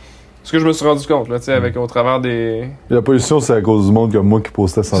dirais. Ce que je me suis rendu compte, là, tu sais, avec au travers des... La pollution, c'est à cause du monde comme moi qui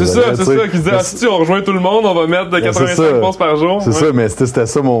postait sans arrêt. C'est ça, qui disait, si on rejoint tout le monde, on va mettre de 85 posts par jour. C'est ça, mais c'était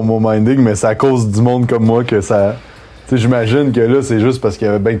ça mon minding, mais c'est à cause du monde comme moi que ça... Tu sais, j'imagine que là, c'est juste parce qu'il y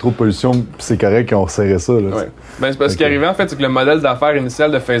avait bien trop de pollution, puis c'est correct qu'on resserrait ça, là. Ouais. Ben, c'est parce qu'il arrivait, en fait, c'est que le modèle d'affaires initial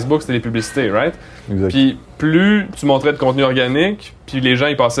de Facebook, c'était les publicités, right? Exact. Puis plus tu montrais de contenu organique, puis les gens,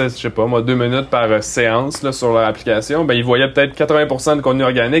 ils passaient, je sais pas, 2 minutes par séance là, sur leur application, ben ils voyaient peut-être 80% de contenu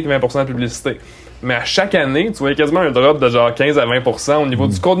organique, 20% de publicité. Mais à chaque année, tu voyais quasiment un drop de genre 15 à 20% au niveau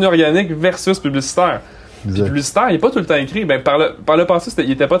du contenu organique versus publicitaire. Puis publicitaire, il n'est pas tout le temps écrit. Ben, par le passé, il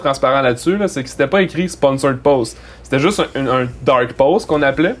n'était pas transparent là-dessus. Là, c'est que c'était pas écrit sponsored post. C'était juste un dark post qu'on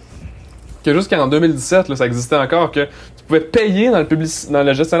appelait. Que jusqu'en 2017, là, ça existait encore, que tu pouvais payer dans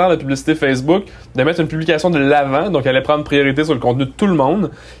le gestionnaire de publicité Facebook de mettre une publication de l'avant, donc elle allait prendre priorité sur le contenu de tout le monde,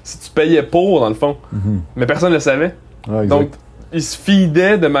 si tu payais pour, dans le fond. Mais personne ne le savait. Ouais, donc, ils se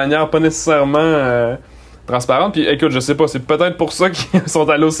feedaient de manière pas nécessairement... transparente. Puis écoute, je sais pas, c'est peut-être pour ça qu'ils sont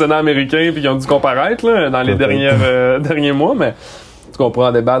allés au Sénat américain puis qu'ils ont dû comparaître là, dans les derniers mois, mais on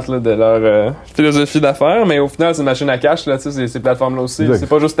pourra débattre là, de leur philosophie d'affaires, mais au final, c'est une machine à cash, là, ces plateformes-là aussi. Exact. C'est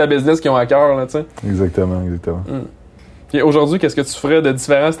pas juste ta business qui ont à cœur, là, tu sais. Exactement. Puis aujourd'hui, qu'est-ce que tu ferais de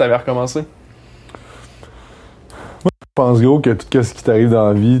différent si t'avais recommencé? Moi, je pense, gros, que tout ce qui t'arrive dans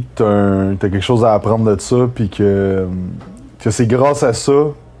la vie, t'as quelque chose à apprendre de ça, puis que c'est grâce à ça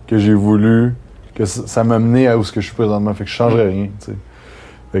que j'ai voulu que ça m'a mené à où ce que je suis présentement. Fait que je changerais rien, tu sais.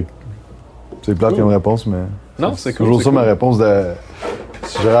 Fait que c'est plate comme réponse, mais... Non, c'est cool. Toujours ça ma réponse de...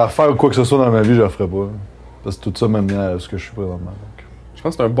 Si j'avais à faire quoi que ce soit dans ma vie, je le ferais pas. Parce que tout ça m'a mené à ce que je suis présentement. Donc. Je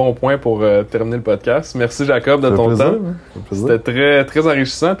pense que c'est un bon point pour terminer le podcast. Merci Jacob de ton plaisir, temps. Hein? C'était très, très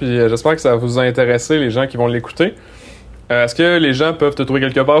enrichissant, puis j'espère que ça va vous intéresser, les gens qui vont l'écouter. Est-ce que les gens peuvent te trouver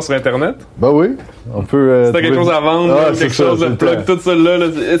quelque part sur Internet? Ben oui, on peut... si t'as quelque chose à vendre, quelque chose de plug tout ça là,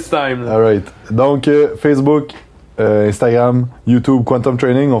 it's time. Là. Alright. Donc, Facebook, Instagram, YouTube, Quantum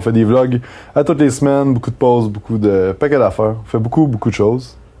Training, on fait des vlogs à toutes les semaines, beaucoup de pauses, beaucoup de paquets d'affaires. On fait beaucoup de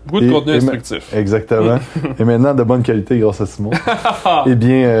choses. Beaucoup de contenu instructif. Exactement. Et maintenant, de bonne qualité grâce à Simon. et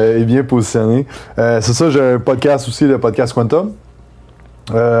bien positionné. C'est ça, j'ai un podcast aussi, le podcast Quantum.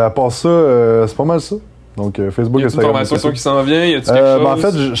 À part ça, c'est pas mal ça. Donc, Facebook, Instagram. Y a-t-il une formation qui s'en vient? Y a-t-il quelque chose? En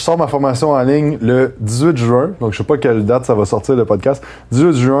fait, je sors ma formation en ligne le 18 juin. Donc, je sais pas quelle date ça va sortir, le podcast.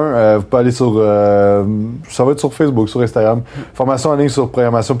 18 juin, vous pouvez aller sur... ça va être sur Facebook, sur Instagram. Formation en ligne sur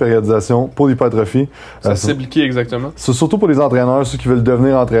programmation, périodisation pour l'hypertrophie. Ça cible qui exactement? C'est surtout pour les entraîneurs, ceux qui veulent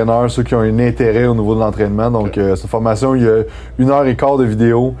devenir entraîneurs, ceux qui ont un intérêt au niveau de l'entraînement. Donc, c'est une formation, il y a 1h15 de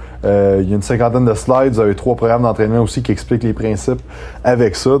vidéo. Il y a une 50aine de slides. Vous avez 3 programmes d'entraînement aussi qui expliquent les principes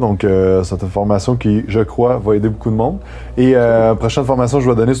avec ça. Donc, c'est une formation qui, je je crois, va aider beaucoup de monde. Et prochaine formation que je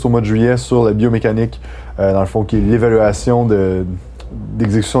vais donner, c'est au mois de juillet sur la biomécanique, dans le fond, qui est l'évaluation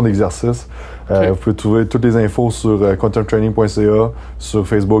d'exécution d'exercices. Vous pouvez trouver toutes les infos sur quantumtraining.ca, sur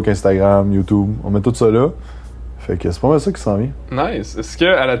Facebook, Instagram, YouTube. On met tout ça là. Fait que c'est pas mal ça qui s'en vient. Nice. Est-ce que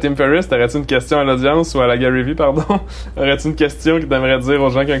à la Tim Ferriss, t'aurais-tu une question à l'audience ou à la Gary Vee, pardon? Aurais-tu une question que t'aimerais dire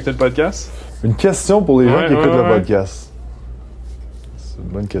aux gens qui ont écouté le podcast? Une question pour les gens qui écoutent le podcast. C'est une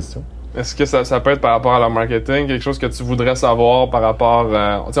bonne question. Est-ce que ça peut être par rapport à leur marketing, quelque chose que tu voudrais savoir par rapport...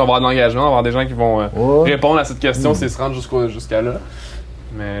 on va avoir de l'engagement, on va avoir des gens qui vont répondre à cette question s'ils se rendent jusqu'à là.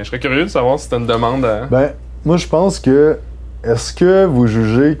 Mais je serais curieux de savoir si t'as une demande à... Ben, moi je pense que... Est-ce que vous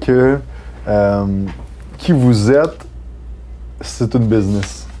jugez que... qui vous êtes, c'est une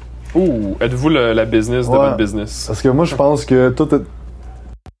business? Êtes-vous la business de votre business? Parce que moi, je pense que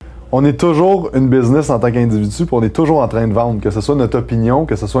on est toujours une business en tant qu'individu, puis on est toujours en train de vendre, que ce soit notre opinion,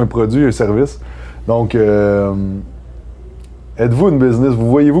 que ce soit un produit, un service. Donc, êtes-vous une business? Vous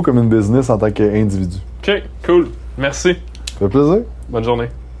voyez-vous comme une business en tant qu'individu? OK, cool. Merci. Ça fait plaisir. Bonne journée.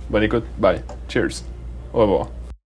 Bonne écoute. Bye. Cheers. Au revoir.